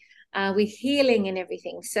do with healing and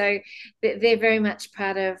everything. So they're very much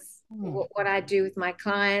part of what I do with my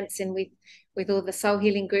clients and with all the soul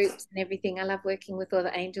healing groups and everything. I love working with all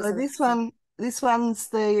the angels. So this one's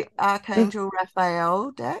the Archangel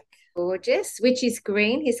Raphael deck. Gorgeous. Which is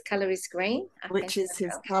green. His color is green. Which is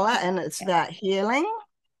his color, and it's about healing.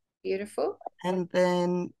 Beautiful. And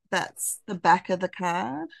then that's the back of the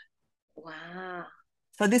card. Wow.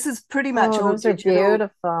 So this is pretty much all digital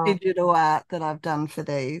art that I've done for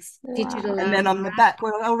these. Digital art. And then on the back,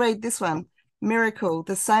 well, I'll read this one. Miracle,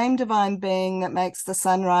 the same divine being that makes the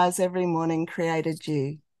sun rise every morning created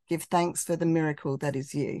you. Give thanks for the miracle that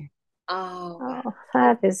is you. Oh, wow.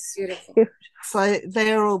 That is beautiful. So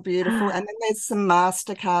they're all beautiful. And then there's some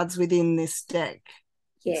master cards within this deck.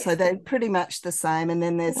 Yes. So they're pretty much the same. And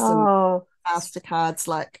then there's some master cards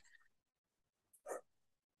like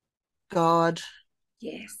God.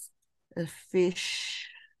 Yes. A fish.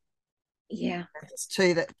 Yeah. There's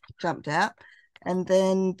two that jumped out. And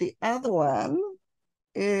then the other one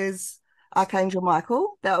is Archangel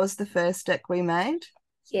Michael. That was the first deck we made.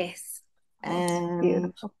 Yes. And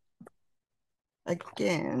beautiful.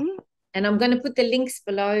 Again. And I'm going to put the links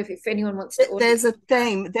below if anyone wants to order. There's a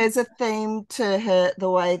theme. There's a theme to her, the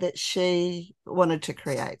way that she wanted to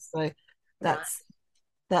create. So that's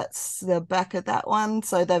the back of that one.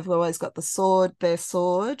 So they've always got the sword, their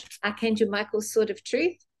sword. Archangel Michael's Sword of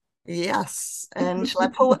Truth. Yes. And shall I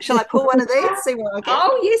pull one of these? See what I get?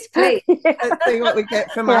 Oh, yes, please. Let's see what we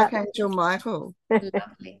get from Archangel Michael.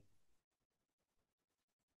 Lovely.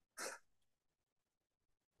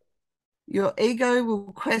 Your ego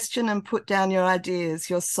will question and put down your ideas.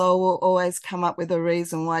 Your soul will always come up with a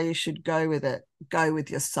reason why you should go with it. Go with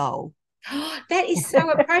your soul. That is so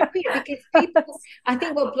appropriate, because people, I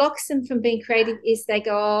think what blocks them from being creative is they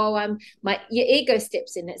go, your ego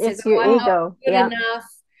steps in. It says, your I'm ego. not good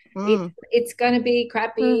enough. It's going to be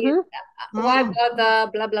crappy. Why bother?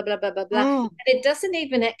 Blah, blah, blah, blah, blah, blah. And it doesn't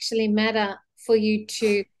even actually matter for you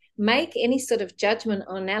to make any sort of judgment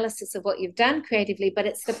or analysis of what you've done creatively, but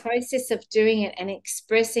it's the process of doing it and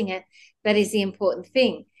expressing it that is the important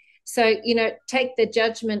thing. So, take the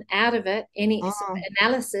judgment out of it, any sort of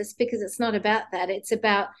analysis, because it's not about that. It's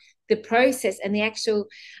about the process and the actual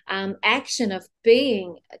action of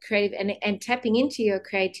being creative and tapping into your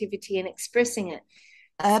creativity and expressing it.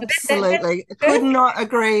 Absolutely. Could not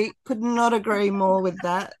agree more with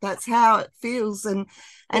that. That's how it feels. And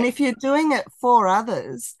if you're doing it for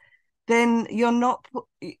others, then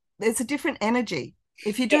there's a different energy.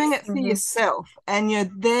 If you're doing it for yourself and you're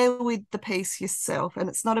there with the piece yourself, and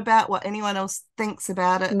it's not about what anyone else thinks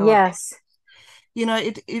about it. Yes.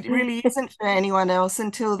 It really isn't for anyone else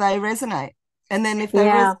until they resonate. And then if they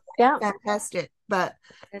resonate, fantastic. But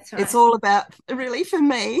it's all about, really, for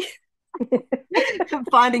me,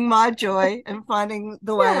 finding my joy and finding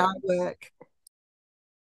the way I work.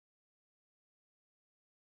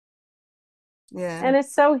 Yeah. And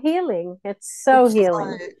it's so healing. It's so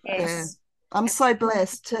healing. Yes. I'm so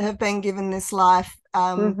blessed to have been given this life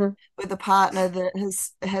with a partner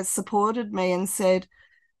that has supported me and said,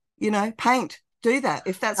 paint, do that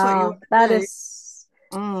if that's what you want to do. That is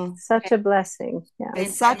such a blessing. Yeah.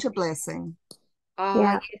 It's such a blessing.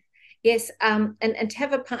 Oh, yes. And to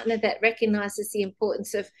have a partner that recognizes the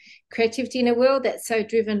importance of creativity in a world that's so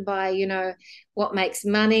driven by, what makes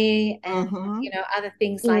money and, other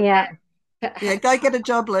things like that. Yeah, go get a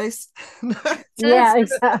job, Luce. Yeah,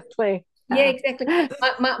 exactly. Yeah, exactly.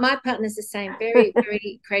 My partner's the same, very,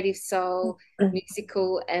 very creative soul,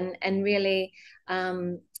 musical, and really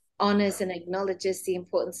honors and acknowledges the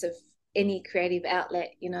importance of any creative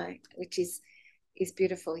outlet, which is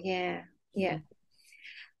beautiful. Yeah, yeah.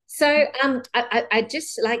 So I'd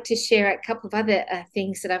just like to share a couple of other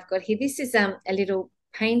things that I've got here. This is a little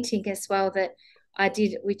painting as well that I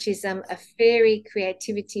did, which is a fairy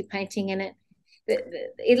creativity painting, and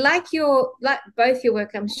like both your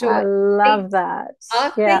work, I'm sure. I love that.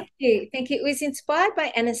 Oh, Yeah. thank you, thank you. It was inspired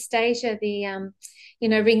by Anastasia, the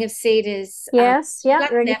Ring of Cedars. Yes, yeah.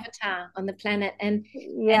 Like an avatar on the planet, and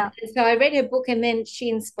so I read her book, and then she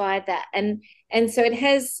inspired that, and so it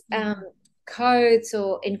has codes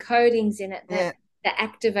or encodings in it that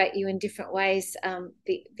activate you in different ways.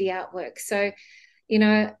 The artwork. So,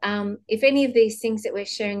 if any of these things that we're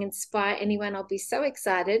sharing inspire anyone, I'll be so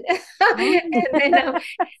excited.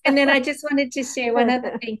 and then I just wanted to share one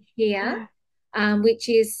other thing here. Which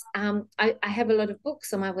is I have a lot of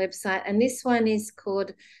books on my website, and this one is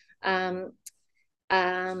called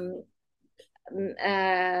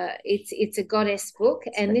it's a goddess book,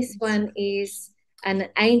 and this one is an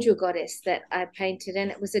angel goddess that I painted,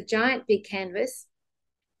 and it was a giant big canvas.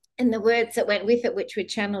 And the words that went with it, which were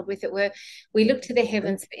channeled with it, were, "We look to the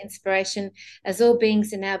heavens for inspiration, as all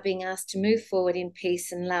beings are now being asked to move forward in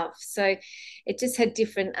peace and love." So it just had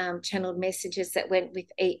different channeled messages that went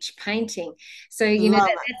with each painting. So,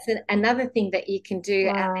 that's another thing that you can do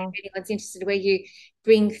out there if anyone's interested, where you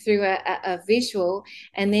bring through a visual,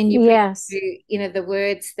 and then you bring through, the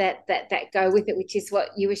words that go with it, which is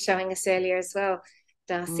what you were showing us earlier as well,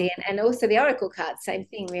 Darcy, and also the oracle card, same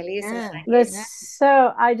thing, really, isn't it?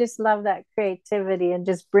 So I just love that creativity and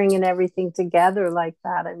just bringing everything together like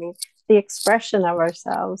that. I mean, the expression of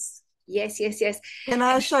ourselves. Yes. Can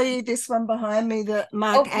I show you this one behind me that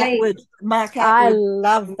Mark Atwood I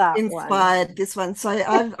love that inspired one. This one. So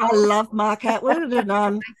I love Mark Atwood,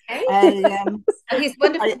 and his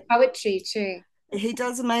wonderful poetry too. He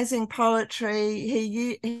does amazing poetry.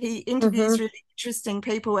 He interviews really interesting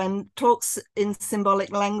people and talks in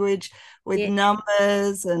symbolic language with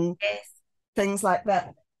numbers and things like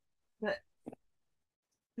that. But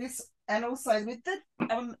this, and also with the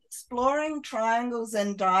exploring triangles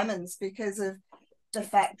and diamonds, because of the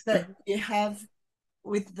fact that you have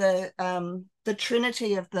with the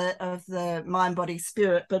trinity of the mind, body,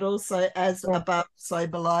 spirit, but also as above, so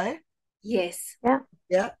below. Yes.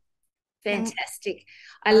 Yeah. Fantastic.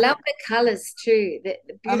 I love the colors too. The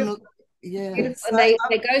beautiful. Beautiful. So they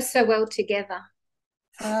go so well together.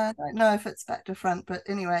 I don't know if it's back to front, but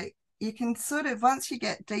anyway, you can sort of, once you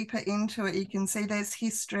get deeper into it, you can see there's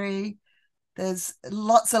history, there's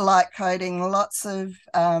lots of light coding, lots of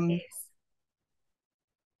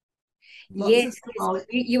yes.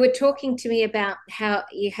 You were talking to me about how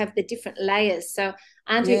you have the different layers. So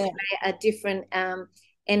under each layer are different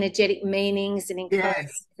energetic meanings and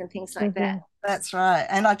encodings and things like that. That's right.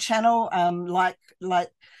 And I channel like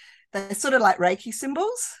they're sort of like Reiki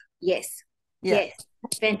symbols. Yes.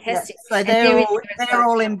 Fantastic. So they're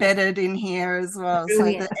all embedded in here as well.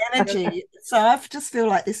 Brilliant. So the energy. So I just feel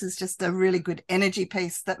like this is just a really good energy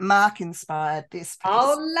piece that Mark inspired this piece.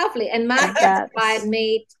 Oh, lovely. And Mark inspired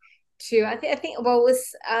me too. I think well, it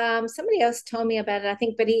was somebody else told me about it, I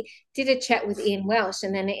think, but he did a chat with Ian Welsh,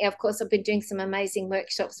 and then of course I've been doing some amazing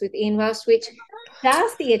workshops with Ian Welsh, which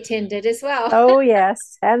Darcy attended as well. Oh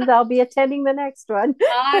yes, and I'll be attending the next one.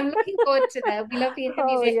 I'm looking forward to that. It'll be lovely to have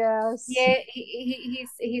you there. Yes. Yeah,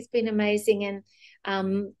 he's been amazing,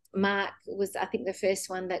 and Mark was, I think, the first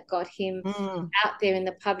one that got him out there in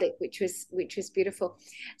the public, which was beautiful.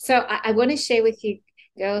 So I want to share with you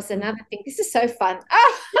girls another thing. This is so fun.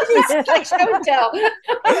 It's like show and tell.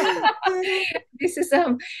 This is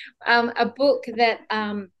a book that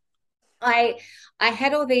I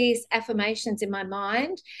had all these affirmations in my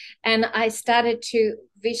mind, and I started to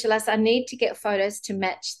visualize. I need to get photos to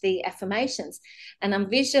match the affirmations, and I'm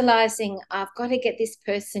visualizing I've got to get this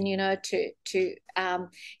person, to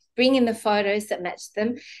bring in the photos that match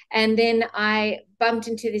them. And then I bumped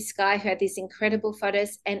into this guy who had these incredible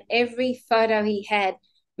photos, and every photo he had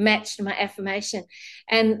matched my affirmation.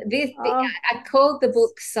 And I called the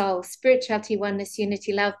book Soul, Spirituality, Oneness,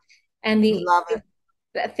 Unity, Love. And love it.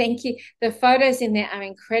 Thank you. The photos in there are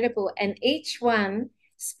incredible, and each one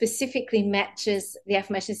specifically matches the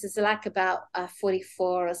affirmations. There's like about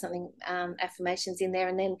 44 or something affirmations in there,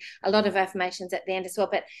 and then a lot of affirmations at the end as well.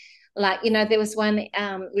 But there was one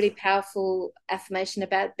really powerful affirmation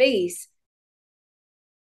about bees.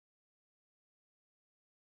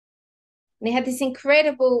 And he had this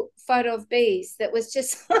incredible photo of bees that was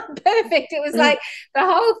just perfect. It was like the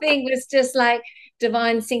whole thing was just like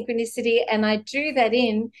divine synchronicity. And I drew that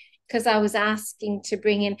in because I was asking to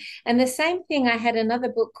bring in. And the same thing, I had another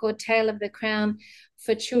book called Tale of the Crown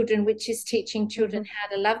for Children, which is teaching children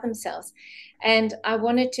how to love themselves. And I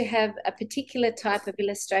wanted to have a particular type of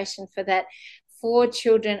illustration for that for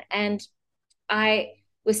children. And I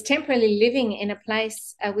was temporarily living in a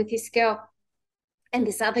place with this girl and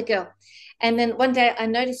this other girl. And then one day I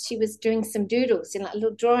noticed she was doing some doodles in like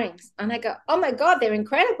little drawings. And I go, oh my God, they're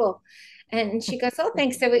incredible. And she goes, oh,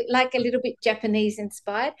 thanks. So like a little bit Japanese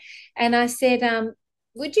inspired. And I said,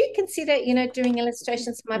 would you consider, doing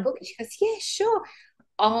illustrations for my book? And she goes, yeah, sure.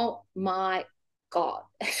 Oh my God.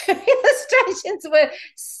 Illustrations were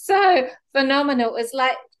so phenomenal. It was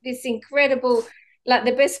like this incredible, like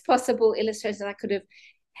the best possible illustrations I could have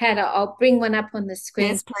had. I'll bring one up on the screen.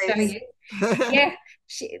 Yes, please. Yeah,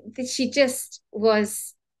 she just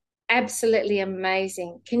was absolutely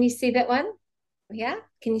amazing. Can you see that one? Yeah,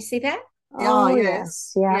 can you see that? Oh,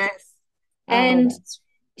 yes. Yeah. Yes. And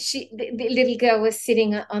the little girl was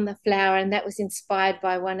sitting on the flower, and that was inspired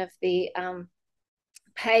by one of the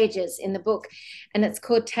pages in the book, and it's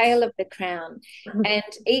called Tale of the Crown. And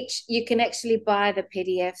you can actually buy the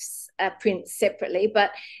PDFs prints separately,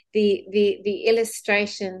 but the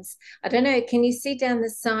illustrations, I don't know, can you see down the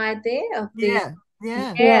side there of the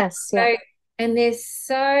Yes. So, and they're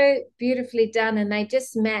so beautifully done, and they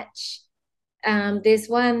just match. There's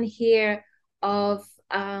one here of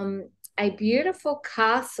a beautiful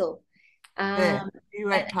castle. You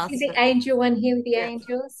went past the angel one here with the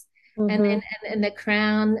angels. Mm-hmm. And the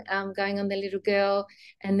crown going on the little girl,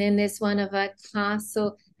 and then there's one of a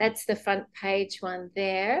castle. That's the front page one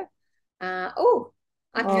there. I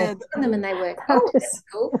clicked on them and they work. Oh, that's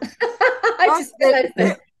cool. I just realized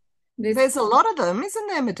that. There's a lot of them, isn't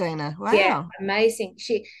there, Medina? Wow. Yeah, amazing.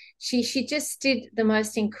 She just did the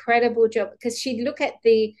most incredible job, because she'd look at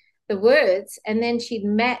the words and then she'd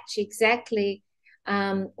match exactly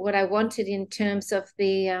what I wanted in terms of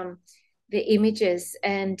the images,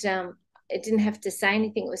 and it didn't have to say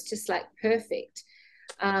anything. It was just like perfect.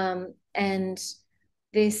 And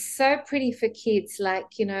they're so pretty for kids, like,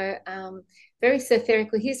 very ethereal.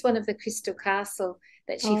 Here's one of the crystal castle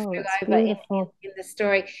that she flew over in the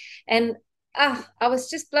story. And I was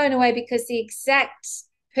just blown away, because the exact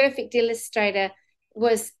perfect illustrator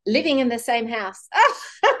was living in the same house.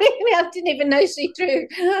 I didn't even know she drew.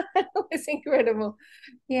 It was incredible.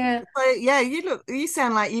 Yeah. So you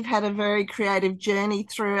sound like you've had a very creative journey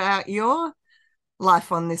throughout your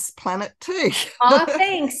life on this planet too. Oh,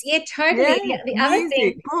 thanks. Yeah, totally. Yeah, the music, other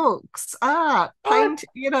thing, books, art, paint,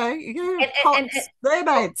 pots,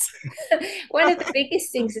 mermaids. One of the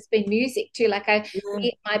biggest things has been music too. Like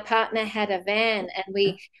my partner had a van, and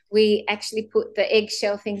we actually put the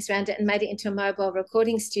eggshell things around it and made it into a mobile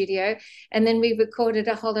recording studio, and then we recorded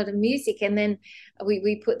a whole lot of music, and then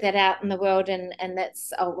we put that out in the world, and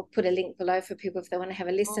that's, I'll put a link below for people if they want to have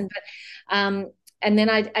a listen. But and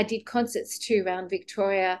then I did concerts too around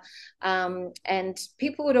Victoria, and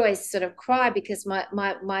people would always sort of cry, because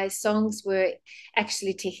my songs were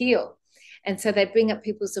actually to heal. And so they'd bring up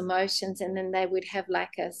people's emotions, and then they would have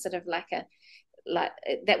like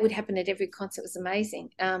that would happen at every concert. It was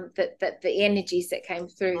amazing, that the energies that came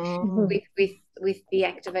through with the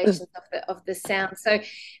activations of the sound. So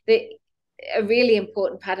a really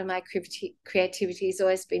important part of my creativity has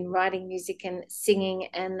always been writing music and singing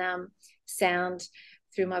and sound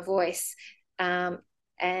through my voice. And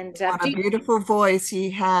what a beautiful voice you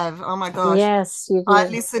have. Oh my gosh. Yes, you do. I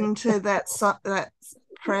listened to that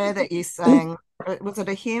prayer that you sang. Was it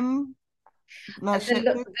a hymn?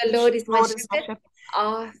 The Lord is my shepherd.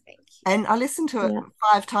 Oh, thank you. And I listened to it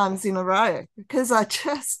 5 times in a row, because I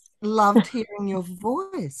just loved hearing your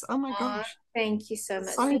voice. Oh my gosh. Thank you so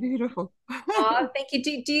much. So beautiful. Oh, thank you.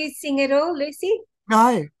 Do you sing at all, Lucy?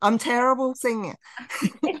 No, I'm terrible singing.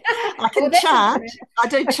 I can chant. I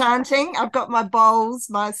do chanting. I've got my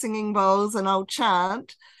singing bowls, and I'll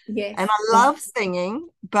chant. Yes. And I love singing,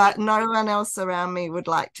 but no one else around me would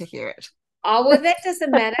like to hear it. Oh, well, that doesn't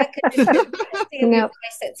matter.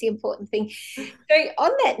 That's the important thing. So on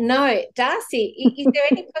that note, Darcy, is there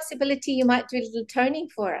any possibility you might do a little toning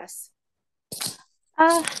for us? Is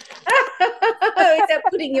that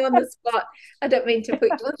putting you on the spot? I don't mean to put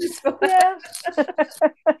you on the spot. Yeah.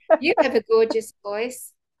 You have a gorgeous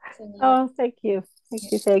voice. Oh, thank you.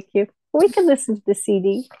 Thank you. We can listen to the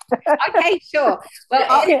CD. Okay, sure. Well,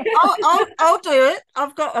 I'll do it.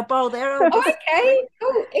 I've got a bowl there. okay,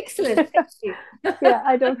 cool, excellent. Thank you. Yeah,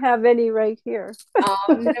 I don't have any right here. Oh,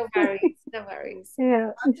 no worries, no worries.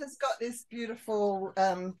 Yeah. I've just got this beautiful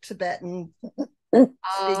Tibetan.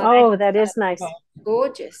 Oh, that is nice.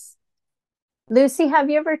 Gorgeous. Lucy, have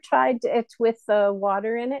you ever tried it with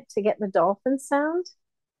water in it to get the dolphin sound?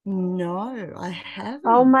 No, I haven't.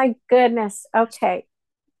 Oh my goodness. Okay.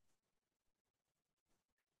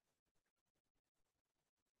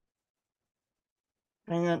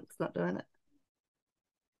 Hang on, it's not doing it.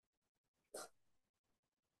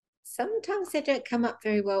 Sometimes they don't come up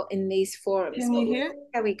very well in these forums. Can you hear it?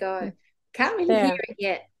 There we go. Can't really hear it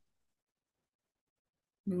yet.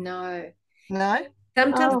 No. No?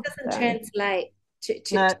 Sometimes it doesn't translate to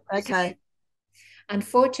no, okay.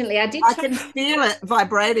 Unfortunately, I can feel it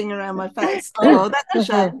vibrating around my face. Oh, that's a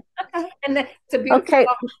shame. And it's a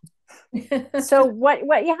beautiful So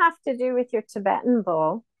what you have to do with your Tibetan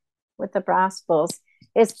bowl, with the brass bowls,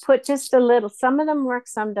 is put just a little, some of them work,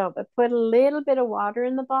 some don't, but put a little bit of water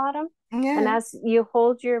in the bottom. Yeah. And as you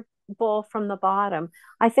hold your bowl from the bottom,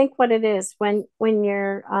 I think what it is, when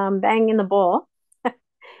you're banging the bowl,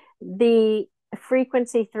 the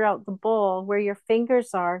frequency throughout the bowl where your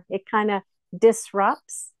fingers are, it kind of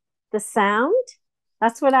disrupts the sound.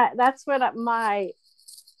 That's what my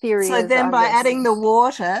theory is. So then by adding the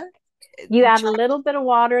water, you add a little bit of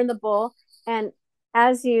water in the bowl, and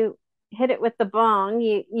as you hit it with the bong,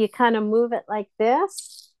 you kind of move it like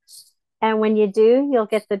this, and when you do, you'll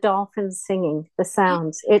get the dolphins singing the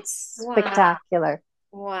sounds. It's spectacular.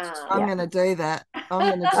 Wow. I'm going to do that. I'm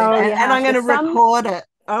going to do that. And I'm going to record it.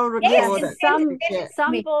 I'll record it.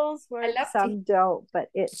 Some bowls work, some don't, but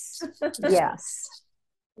it's, yes.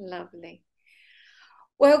 Lovely.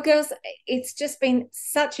 Well, girls, it's just been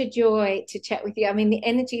such a joy to chat with you. I mean, the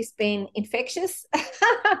energy's been infectious.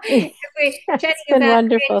 It's been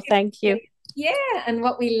wonderful. Thank you. Yeah, and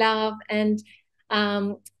what we love. And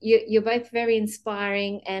you're both very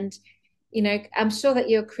inspiring. And, you know, I'm sure that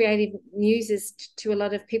you're creative muses to a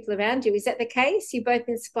lot of people around you. Is that the case? You both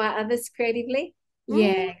inspire others creatively?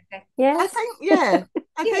 Yeah. Yes. I think,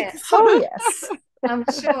 I think so. Oh, yes. I'm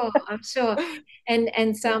sure.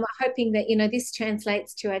 And so I'm hoping that, you know, this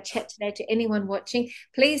translates to our chat today. To anyone watching,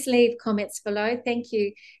 please leave comments below. Thank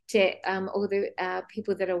you to all the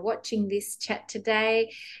people that are watching this chat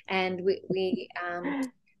today. And we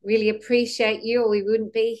really appreciate you, or we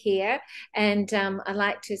wouldn't be here. And I'd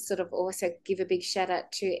like to sort of also give a big shout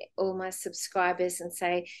out to all my subscribers and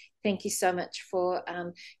say thank you so much for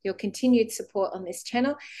your continued support on this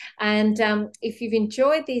channel. And if you've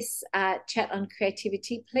enjoyed this chat on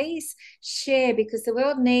creativity, please share, because the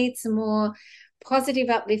world needs more positive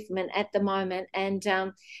upliftment at the moment. And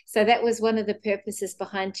so that was one of the purposes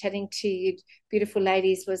behind chatting to you beautiful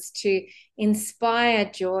ladies, was to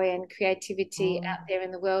inspire joy and creativity out there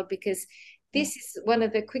in the world, because this is one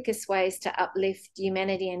of the quickest ways to uplift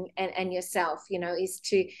humanity and yourself, you know, is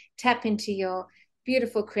to tap into your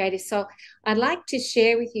beautiful creative soul. I'd like to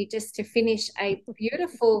share with you, just to finish, a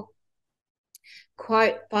beautiful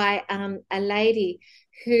quote by a lady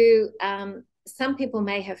who some people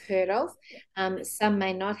may have heard of, some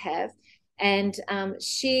may not have. And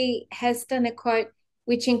she has done a quote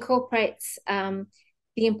which incorporates the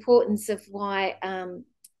importance of why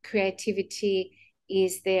creativity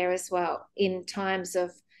is there as well in times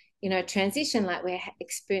of, you know, transition like we're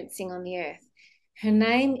experiencing on the earth. Her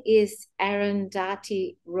name is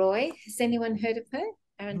Arundhati Roy. Has anyone heard of her?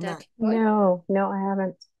 Arundhati Roy? No, I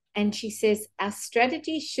haven't. And she says, our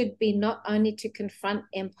strategy should be not only to confront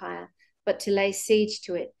empire, but to lay siege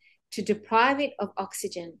to it, to deprive it of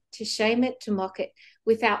oxygen, to shame it, to mock it,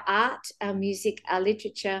 with our art, our music, our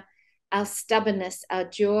literature, our stubbornness, our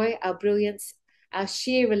joy, our brilliance, our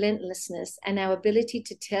sheer relentlessness, and our ability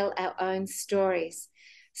to tell our own stories.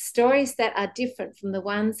 Stories that are different from the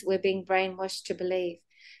ones we're being brainwashed to believe.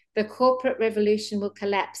 The corporate revolution will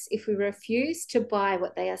collapse if we refuse to buy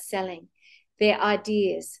what they are selling, their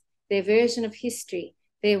ideas, their version of history,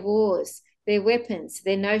 their wars, their weapons,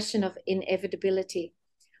 their notion of inevitability.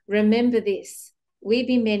 Remember this: we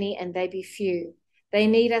be many and they be few. They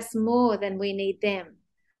need us more than we need them.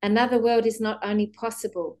 Another world is not only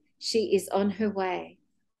possible, she is on her way.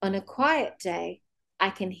 On a quiet day, I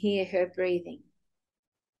can hear her breathing.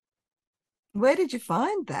 Where did you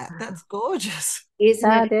find that? That's gorgeous.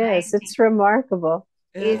 Isn't it? It's remarkable.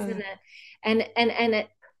 Isn't it? And it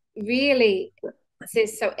really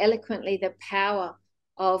says so eloquently the power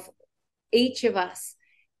of each of us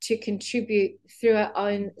to contribute through our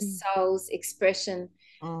own soul's expression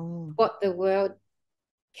what the world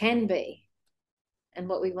can be. and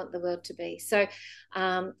what we want the world to be. So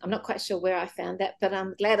I'm not quite sure where I found that, but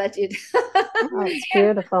I'm glad I did. Oh, it's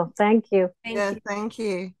beautiful. Thank you. Yeah, thank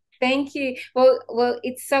you. Thank you. Well,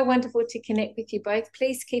 it's so wonderful to connect with you both.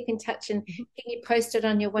 Please keep in touch and keep you posted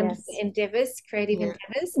on your wonderful endeavors, creative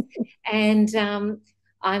endeavors. And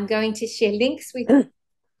I'm going to share links with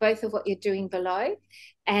both of what you're doing below.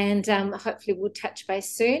 And hopefully we'll touch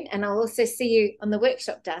base soon. And I'll also see you on the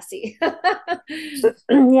workshop, Darcy.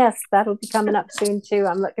 Yes, that'll be coming up soon too.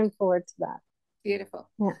 I'm looking forward to that. Beautiful.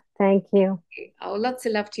 Yeah, thank you. Oh, lots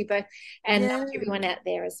of love to you both, and love to everyone out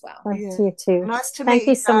there as well. Love to you too. Nice to meet you. Thank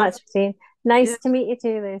you so much, Christine. Nice to meet you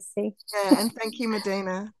too, Lucy. Yeah, and thank you,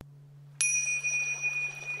 Medina.